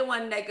I don't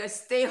want like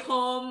stay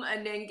home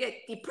and then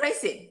get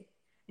depressing.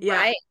 Yeah.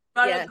 Right.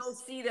 Rather go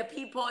see the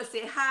people,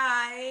 say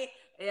hi,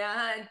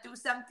 and do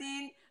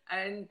something.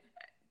 And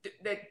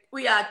that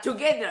we are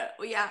together.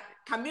 We are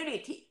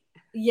community.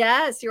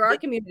 Yes, you're our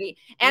community.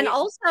 And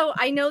also,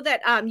 I know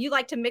that you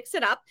like to mix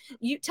it up.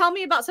 You tell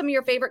me about some of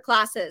your favorite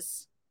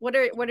classes. What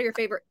are your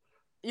favorite?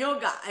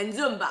 Yoga and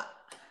Zumba.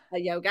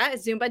 Yoga,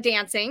 Zumba,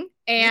 dancing.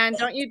 And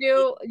don't you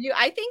do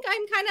I think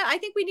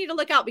we need to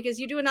look out because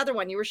you do another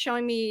one. You were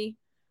showing me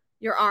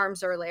your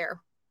arms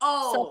earlier.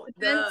 Oh,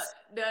 the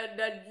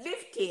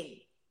lifting.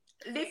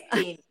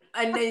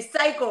 And then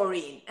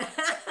cycling.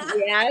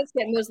 Yes,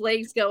 getting those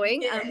legs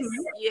going. Yes.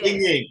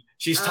 Ying,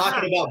 she's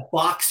talking about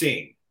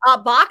boxing.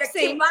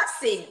 Boxing.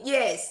 Kickboxing,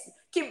 yes.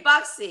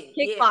 Kickboxing.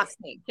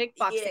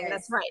 Kickboxing. Yes.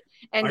 That's right.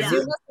 And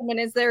Zumba, someone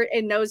is there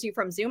and knows you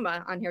from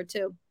Zumba on here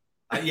too.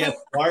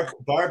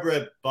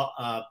 Barbara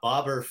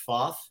Bobber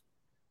Foth.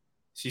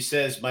 She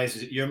says,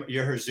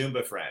 you're her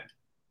Zumba friend.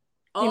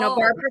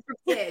 Barbara.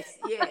 Yes.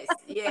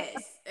 Yeah.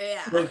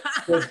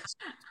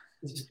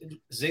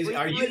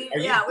 Are you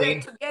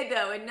we're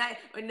together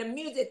when the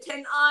music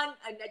turn on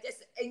and I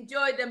just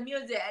enjoy the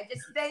music. I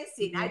just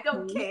dancing. I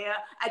don't care.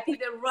 I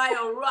did it right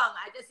or wrong.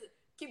 I just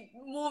keep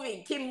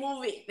moving.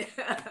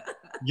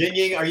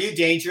 Ying, are you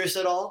dangerous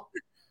at all?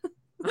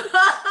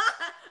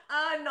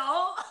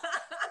 No.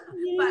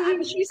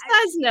 She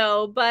says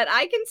no, but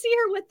I can see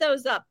her with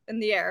those up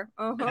in the air.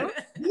 You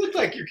look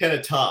like you're kind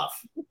of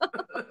tough.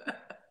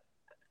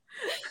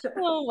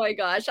 Oh my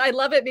gosh. I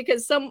love it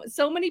because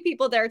so many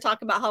people there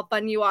talk about how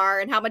fun you are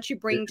and how much you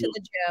bring to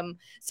the gym.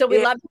 So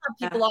we love to have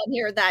people on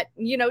here that,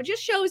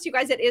 just shows you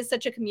guys it is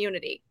such a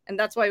community. And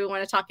that's why we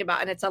want to talk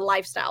about, and it's a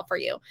lifestyle for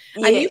you.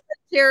 Yeah. And you've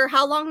been here,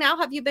 how long now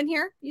have you been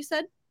here, you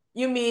said?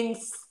 You mean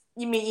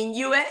in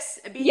US?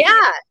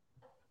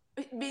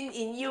 Been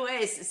in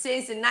US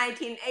since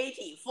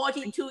 1980,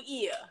 42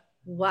 years.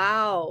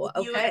 Wow.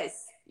 Okay.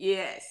 US,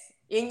 yes.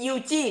 In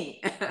Eugene,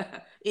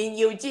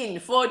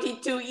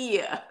 42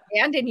 years.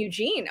 And in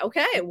Eugene.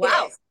 Okay.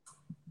 Wow. Yes.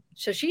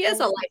 So she is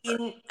a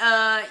lifer.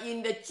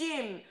 In the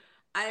gym,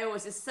 I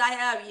was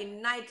signed up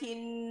in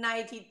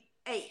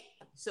 1998.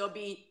 So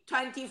be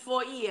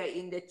 24 years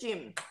in the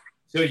gym.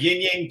 So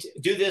Ying,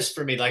 do this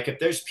for me. Like if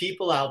there's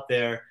people out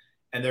there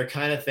and they're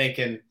kind of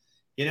thinking,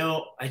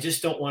 I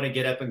just don't want to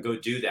get up and go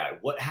do that.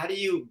 How do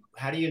you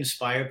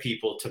inspire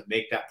people to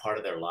make that part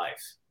of their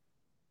life?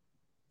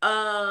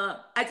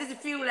 I just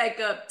feel like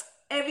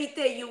every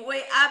day you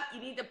wake up, you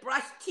need to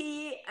brush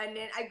teeth, and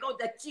then I go to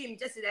the gym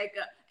just like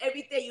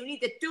every day you need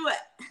to do it.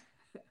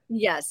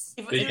 Yes.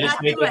 If you not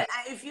do it,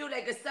 I feel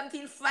like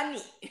something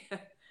funny.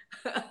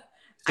 So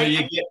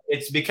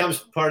it becomes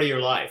part of your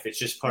life. It's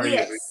just part of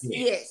your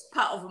routine. Yes,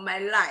 part of my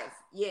life.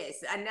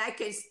 Yes, and I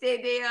can stay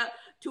there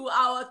 2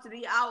 hours,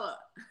 3 hours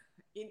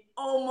in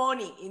all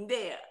morning in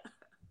there.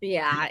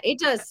 Yeah, it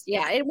does.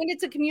 Yeah. And when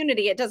it's a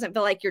community, it doesn't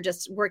feel like you're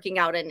just working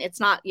out and it's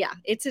not. Yeah,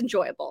 it's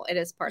enjoyable. It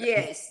is part of it.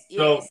 Yes.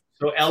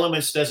 So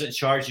Elements doesn't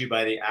charge you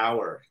by the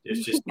hour.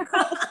 It's just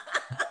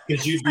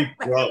because you'd be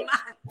broke.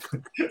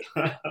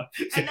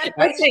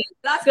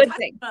 Good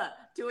thing.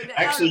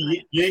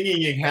 Actually,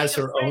 Ying has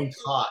her own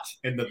cot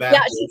in the back.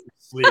 Yeah, she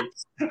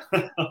sleeps.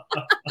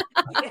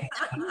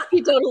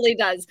 He totally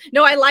does.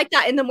 No, I like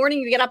that. In the morning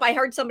you get up. I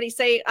heard somebody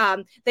say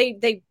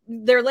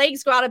their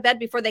legs go out of bed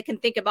before they can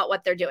think about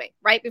what they're doing.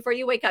 Right before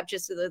you wake up,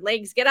 just so the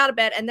legs get out of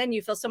bed, and then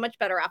you feel so much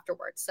better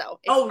afterwards. So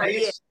I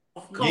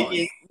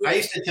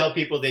used to tell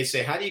people, they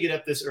say, how do you get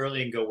up this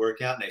early and go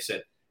work out? And I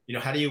said,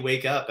 how do you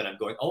wake up? And I'm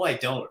going, I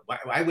don't.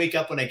 I wake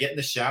up when I get in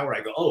the shower.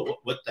 I go,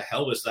 what the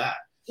hell was that?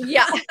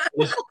 Yeah.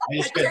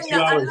 I spent 2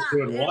 hours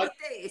doing what?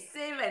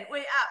 7,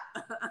 wake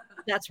up.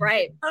 That's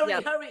right.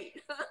 Hurry.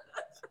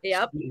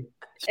 Yep.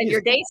 And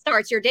your day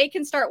starts. Your day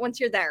can start once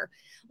you're there.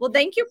 Well,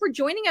 thank you for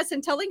joining us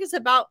and telling us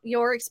about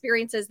your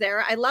experiences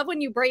there. I love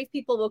when you brave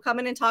people will come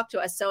in and talk to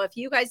us. So if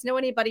you guys know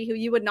anybody who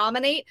you would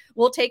nominate,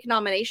 we'll take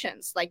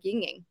nominations like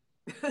Ying Ying.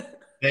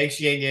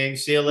 Thanks, Ying Ying.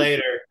 See you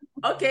later.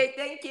 Okay,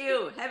 thank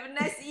you. Have a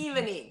nice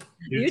evening.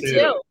 You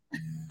too.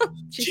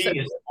 She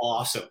is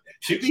awesome.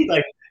 She'd be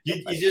like,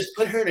 you just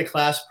put her in a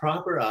class,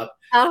 prop her up,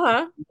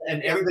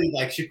 and everybody,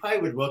 like, she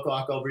probably would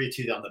walk over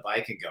to you on the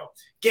bike and go,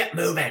 get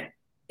moving.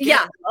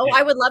 Yeah. Oh,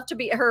 I would love to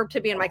be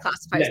in my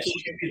class if I was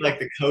she could be like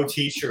the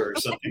co-teacher or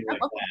something like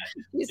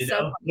that. She's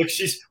so Look,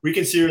 we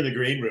can see her in the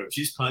green room.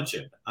 She's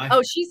punching.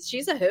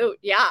 She's a hoot.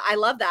 Yeah, I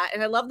love that,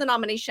 and I love the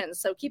nominations.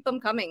 So keep them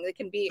coming. They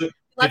can be.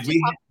 Love to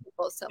talk to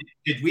people. So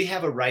did we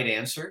have a right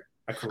answer?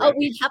 Oh,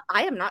 we have.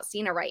 I have not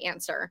seen a right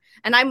answer,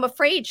 and I'm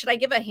afraid. Should I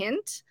give a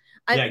hint?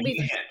 Yeah, give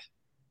a hint.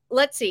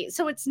 Let's see.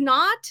 So it's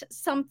not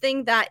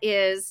something that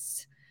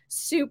is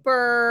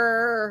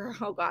super,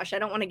 oh gosh, I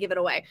don't want to give it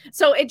away.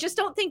 So just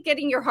don't think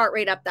getting your heart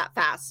rate up that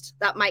fast.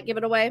 That might give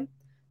it away.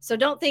 So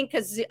don't think,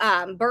 because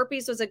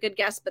burpees was a good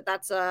guess, but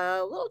that's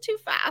a little too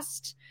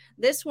fast.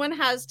 This one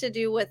has to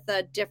do with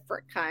a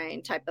different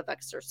type of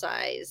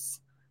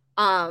exercise.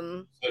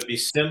 So it'd be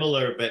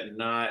similar, but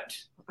not.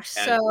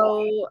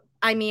 So,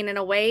 I mean, in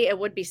a way, it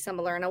would be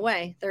similar in a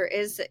way.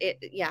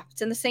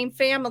 It's in the same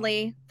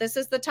family. This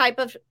is the type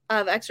of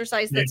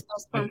exercise that's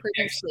supposed to improve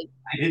sleep.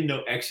 I didn't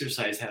know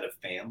exercise had a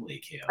family,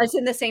 Kim. It's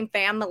in the same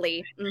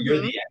family.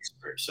 You're the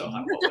expert, so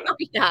I'm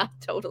yeah,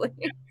 totally.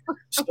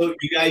 So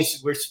you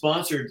guys, we're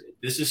sponsored.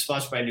 This is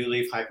sponsored by New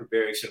Leaf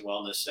Hyperbarics and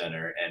Wellness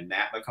Center and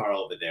Matt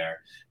McCarl over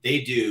there.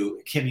 They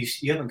do. Kim,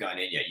 you haven't gone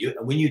in yet.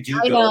 When you do,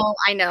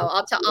 I know.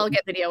 I'll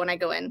get video when I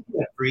go in.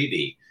 Yeah,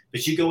 freebie.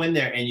 But you go in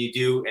there and you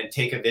do and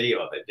take a video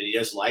of it. But he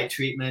does light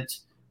treatment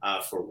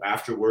for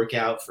after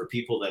workout for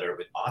people that are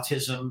with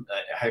autism.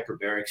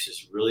 Hyperbarics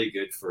is really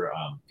good for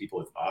people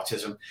with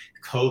autism.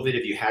 COVID,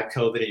 if you had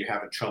COVID and you're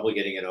having trouble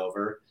getting it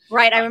over.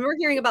 Right. I remember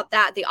hearing about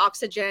that, the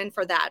oxygen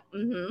for that.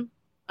 Mm-hmm.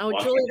 Oh,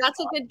 Julie, that's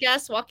a good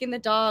guess. Walking the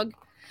dog.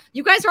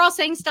 You guys are all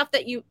saying stuff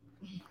that you.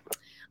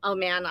 Oh,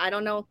 man. I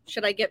don't know.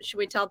 Should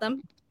we tell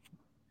them?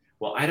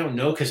 Well, I don't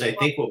know, because I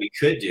think what we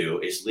could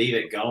do is leave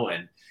it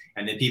going.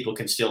 And then people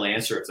can still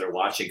answer if they're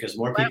watching, because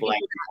more people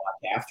actually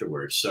watch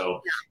afterwards.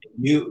 So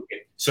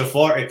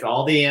if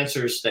all the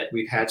answers that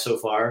we've had so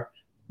far,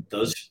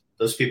 those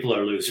people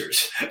are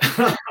losers.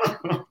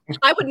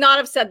 I would not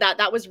have said that.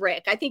 That was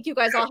Rick. I think you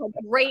guys all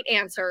had great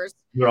answers.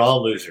 We're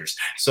all losers.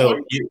 So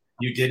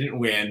you didn't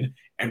win,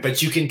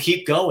 but you can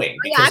keep going.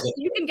 Yeah,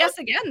 you can guess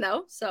again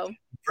though. So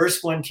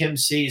first one Kim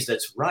sees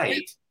that's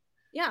right.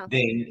 Yeah.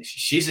 Then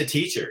she's a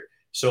teacher.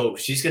 So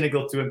she's going to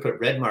go through and put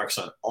red marks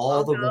on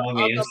all the wrong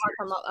answers.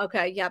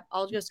 Okay, yep.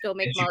 I'll just go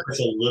make marks.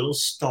 She puts a little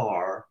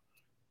star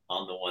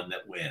on the one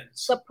that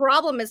wins. The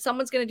problem is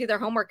someone's going to do their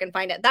homework and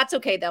find it. That's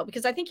okay, though,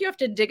 because I think you have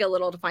to dig a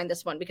little to find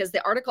this one, because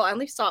the article, I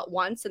only saw it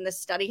once, and this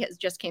study has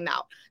just came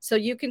out. So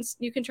you can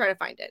try to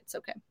find it. It's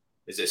okay.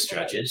 Is it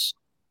stretches?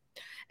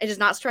 It is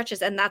not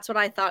stretches, and that's what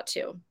I thought,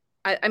 too.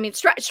 I mean,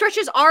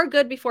 stretches are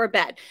good before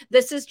bed.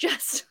 This is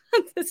just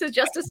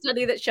a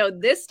study that showed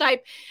this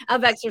type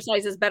of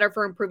exercise is better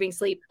for improving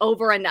sleep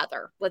over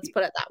another. Let's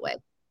put it that way.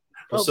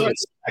 Well, so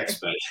it's sex,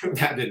 but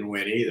that didn't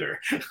win either.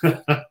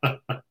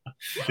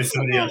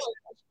 Somebody else.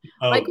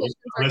 My questions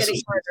are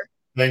getting harder.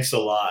 Thanks a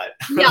lot.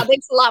 Yeah,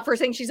 thanks a lot for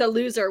saying she's a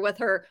loser with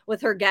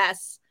her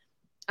guess.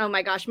 Oh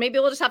my gosh, maybe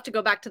we'll just have to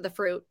go back to the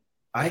fruit.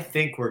 I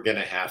think we're going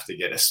to have to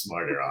get a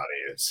smarter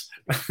audience.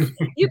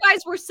 You guys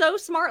were so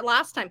smart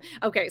last time.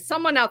 Okay,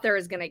 someone out there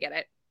is going to get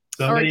it.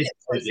 Somebody's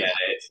going to get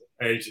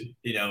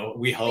it.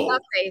 We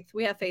hope.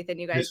 We have faith in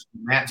you guys.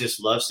 Matt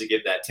just loves to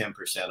give that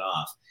 10%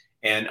 off.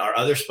 And our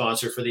other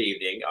sponsor for the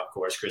evening, of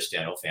course, Chris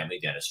Dental Family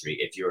Dentistry.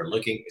 If you're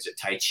looking, is it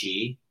Tai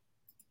Chi?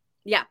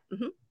 Yeah.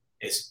 Mm-hmm.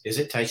 Is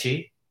it Tai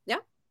Chi? Yeah.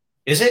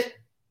 Is it?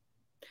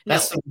 No.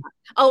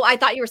 I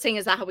thought you were saying,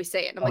 is that how we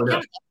say it? I'm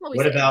like,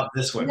 what about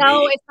this one?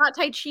 No, it's not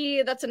Tai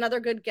Chi. That's another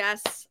good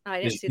guess.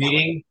 I didn't see that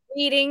one.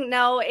 Reading.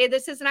 No,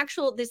 this is an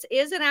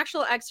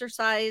actual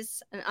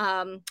exercise.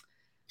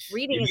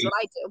 Reading is what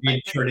I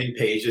do. Turning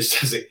pages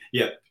does it?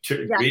 Yeah.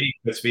 Reading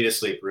puts me to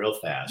sleep real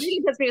fast.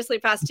 Reading puts me to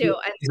sleep fast too.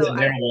 And so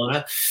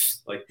marijuana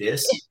like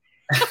this.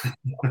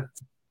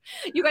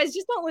 You guys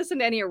just don't listen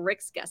to any of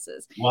Rick's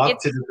guesses.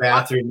 Walk to the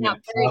bathroom. There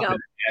you go.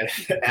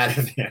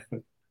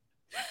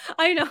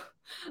 I know.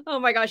 Oh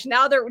my gosh!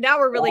 Now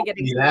we're really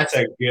getting. That's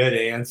a good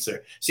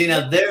answer. See,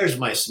 now there's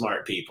my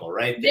smart people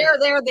right there.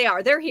 There they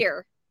are. They're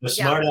here. The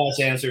smart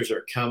ass answers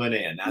are coming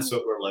in. That's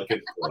what we're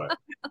looking for.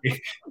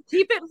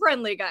 Keep it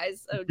friendly,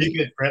 guys. Oh, keep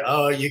it friendly.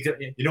 Oh, you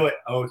know what?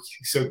 Oh,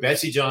 so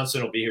Betsy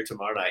Johnson will be here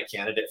tomorrow night,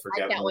 candidate for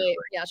governor. I can't wait.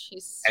 Yeah,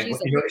 she's you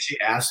know what she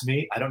asked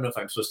me? I don't know if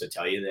I'm supposed to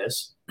tell you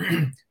this,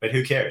 but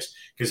who cares?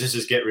 Because this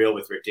is Get Real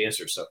with Rick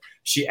Dancer. So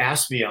she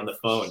asked me on the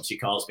phone. She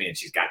calls me and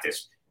she's got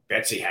this.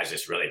 Betsy has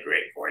this really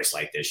great voice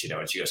like this,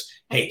 and she goes,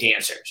 "Hey,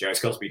 Dancer." She always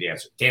calls me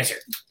Dancer. Dancer.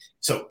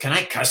 So can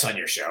I cuss on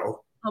your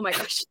show? Oh my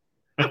gosh.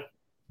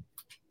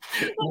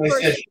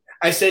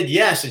 I said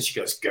yes, and she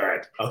goes,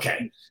 "Good,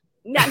 okay."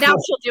 Now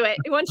she'll do it.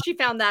 Once she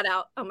found that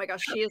out. Oh my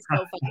gosh, she is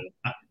so funny.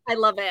 I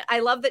love it. I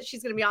love that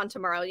she's going to be on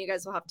tomorrow. You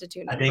guys will have to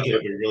tune in. I think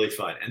it'll be really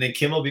fun. And then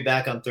Kim will be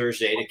back on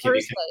Thursday to give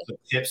you some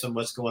tips on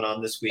what's going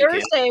on this weekend.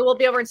 Thursday we'll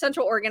be over in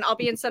Central Oregon. I'll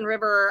be in Sun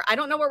River. I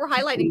don't know what we're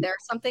highlighting there.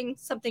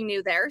 Something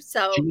new there.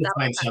 So we'll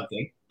find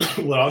something.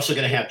 We're also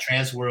going to have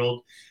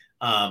Transworld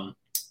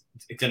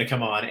going to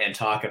come on and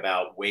talk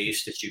about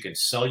ways that you can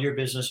sell your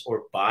business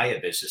or buy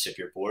a business if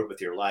you're bored with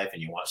your life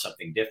and you want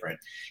something different.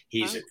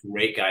 He's a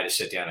great guy to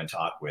sit down and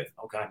talk with.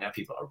 Oh God, now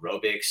people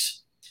aerobics.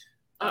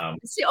 So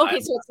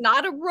it's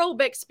not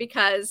aerobics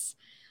because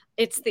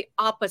it's the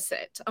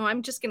opposite. Oh,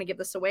 I'm just going to give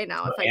this away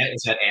now.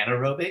 Is that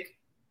anaerobic?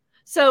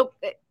 So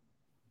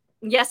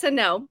yes and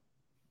no.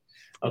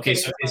 Okay,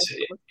 so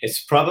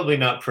it's probably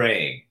not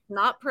praying.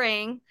 Not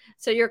praying.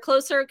 So you're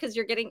closer because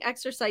you're getting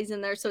exercise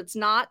in there. So it's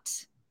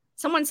not.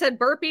 Someone said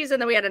burpees, and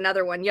then we had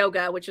another one,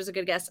 yoga, which was a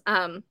good guess.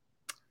 You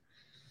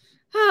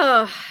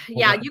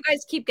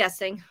guys keep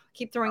guessing.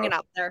 Keep throwing it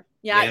out there.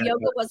 Yeah,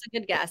 yoga was a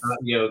good guess. Not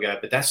yoga,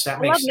 but that I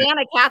makes love sense.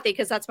 Nana Kathy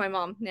because that's my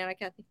mom. Nana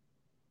Kathy.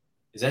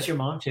 Is that your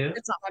mom too?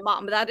 It's not my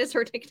mom, but that is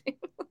her nickname.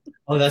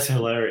 Oh, that's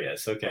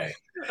hilarious. Okay.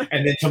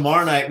 And then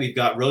tomorrow night, we've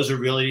got Rosa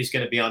Realty is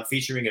going to be on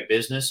featuring a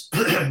business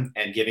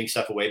and giving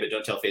stuff away, but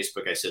don't tell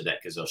Facebook I said that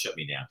because they'll shut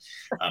me down.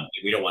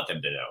 We don't want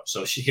them to know.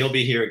 So he'll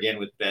be here again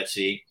with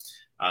Betsy.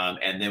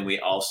 And then we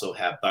also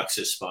have Bucks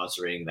is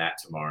sponsoring that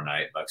tomorrow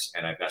night. Bucks,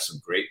 and I've got some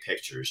great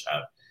pictures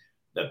of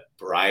the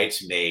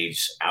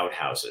bridesmaids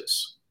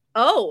outhouses.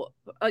 Oh,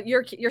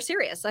 you're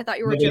serious? I thought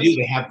you were.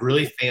 They have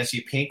really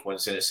fancy pink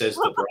ones, and it says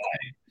the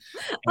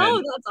bride. Oh,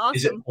 that's awesome.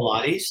 Is it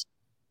Pilates?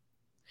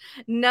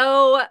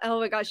 No. Oh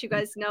my gosh, you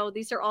guys know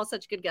these are all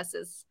such good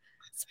guesses.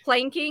 It's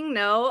planking.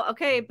 No.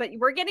 Okay, but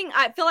we're getting.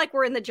 I feel like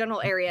we're in the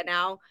general area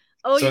now.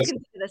 Oh, so you can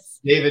do this.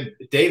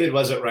 David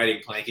wasn't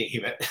writing planking. He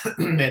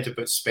meant to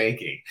put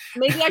spanking.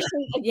 Maybe I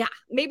shouldn't. Yeah,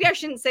 maybe I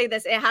shouldn't say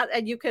this. It has.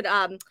 You could.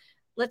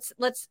 Let's.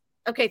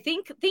 Okay.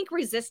 Think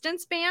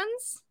resistance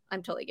bands.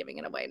 I'm totally giving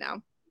it away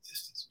now.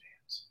 Resistance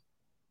bands.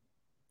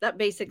 That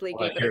basically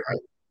gave it away.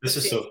 This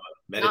is so fun.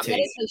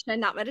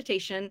 Not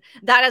meditation.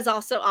 That is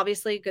also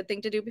obviously a good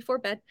thing to do before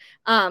bed,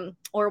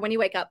 or when you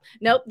wake up.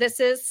 Nope. This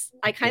is.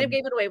 I kind of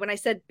gave it away when I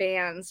said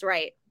bands.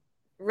 Right.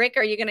 Rick,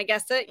 are you going to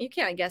guess it? You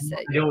can't guess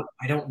it.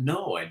 I don't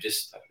know.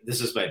 This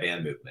is my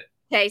band movement.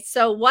 Okay.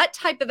 So what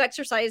type of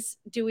exercise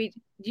do we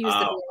use?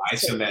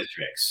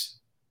 Isometrics.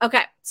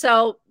 Okay.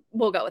 So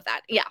we'll go with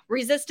that. Yeah.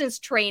 Resistance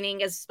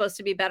training is supposed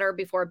to be better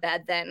before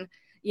bed than,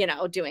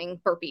 doing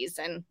burpees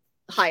and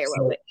high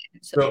aerobic.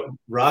 So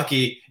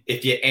Rocky,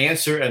 if you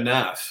answer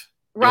enough,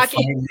 Rocky,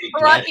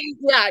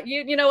 yeah.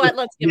 You know what?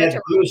 Let's give it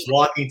to Who's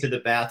walking to the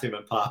bathroom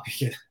and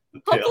popping it?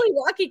 Hopefully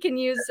Rocky can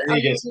use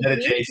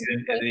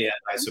meditation and the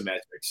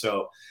isometric.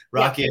 So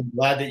Rocky, I'm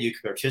glad that you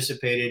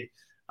participated.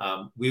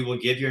 We will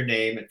give your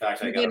name. In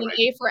fact, I got an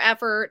A for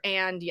effort,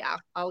 and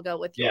I'll go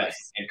with yours.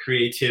 Yes, and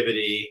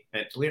creativity.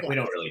 And we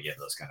don't really give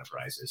those kind of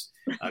prizes.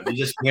 You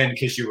just win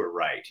because you were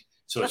right.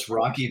 So it's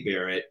Rocky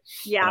Barrett.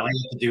 Yeah. All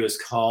you have to do is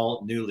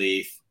call New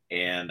Leaf.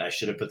 And I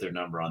should have put their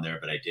number on there,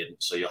 but I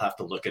didn't. So you'll have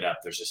to look it up.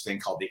 There's this thing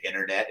called the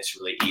internet. It's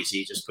really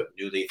easy. Just put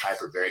New Leaf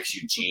Hyperbarics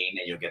Eugene,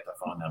 and you'll get the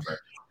phone number.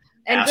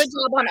 And good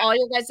job on all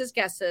your guys'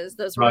 guesses.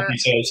 Those Rocky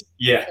says,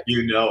 yeah,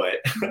 you know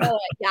it.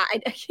 Yeah.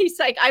 He's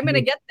like, I'm going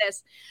to get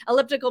this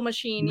elliptical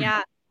machine.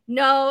 Yeah.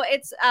 No,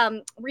 it's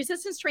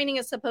resistance training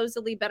is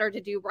supposedly better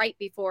to do right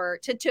before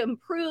to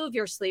improve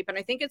your sleep. And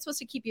I think it's supposed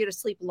to keep you to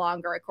sleep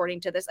longer,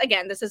 according to this.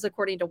 Again, this is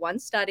according to one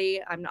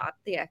study. I'm not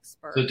the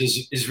expert. So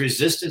is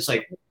resistance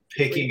like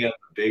picking up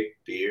a big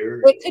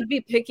beer? It could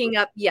be picking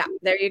up. Yeah,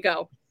 there you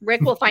go.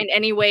 Rick will find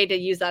any way to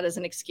use that as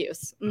an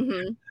excuse.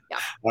 Mm-hmm. Yeah.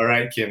 All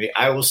right, Kimmy.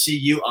 I will see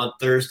you on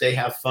Thursday.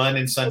 Have fun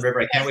in Sun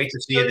River. I can't wait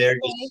to see you there.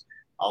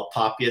 I'll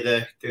pop you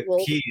the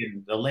key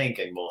and the link,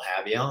 and we'll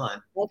have you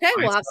on. Okay,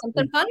 we'll have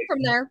something fun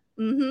from there.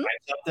 Mm-hmm.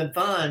 Something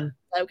fun.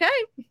 Okay.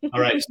 All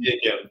right, see you,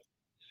 Kim.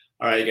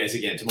 All right, guys.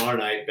 Again, tomorrow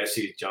night,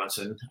 Betsy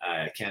Johnson,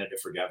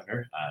 candidate for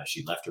governor.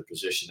 She left her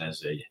position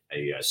as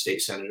a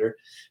state senator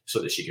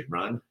so that she could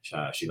run.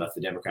 She left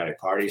the Democratic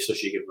Party so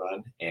she could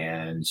run,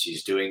 and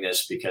she's doing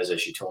this because,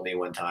 as she told me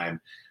one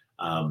time,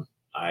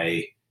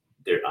 I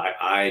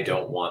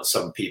don't want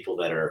some people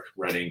that are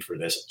running for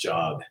this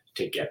job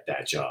to get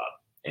that job,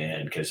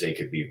 and because they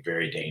could be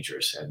very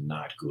dangerous and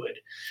not good.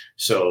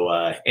 So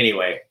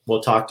anyway,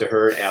 we'll talk to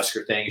her and ask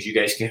her things. You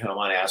guys can come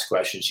on and ask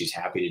questions. She's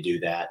happy to do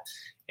that.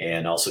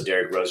 And also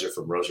Derek Roser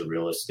from Roser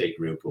Real Estate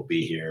Group will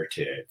be here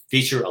to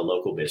feature a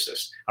local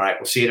business. All right,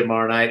 we'll see you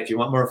tomorrow night. If you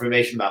want more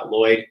information about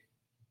Lloyd,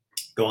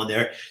 go on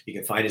there. You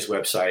can find his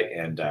website,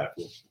 and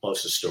we'll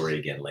post a story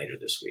again later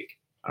this week.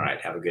 All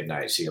right, have a good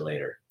night. See you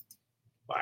later.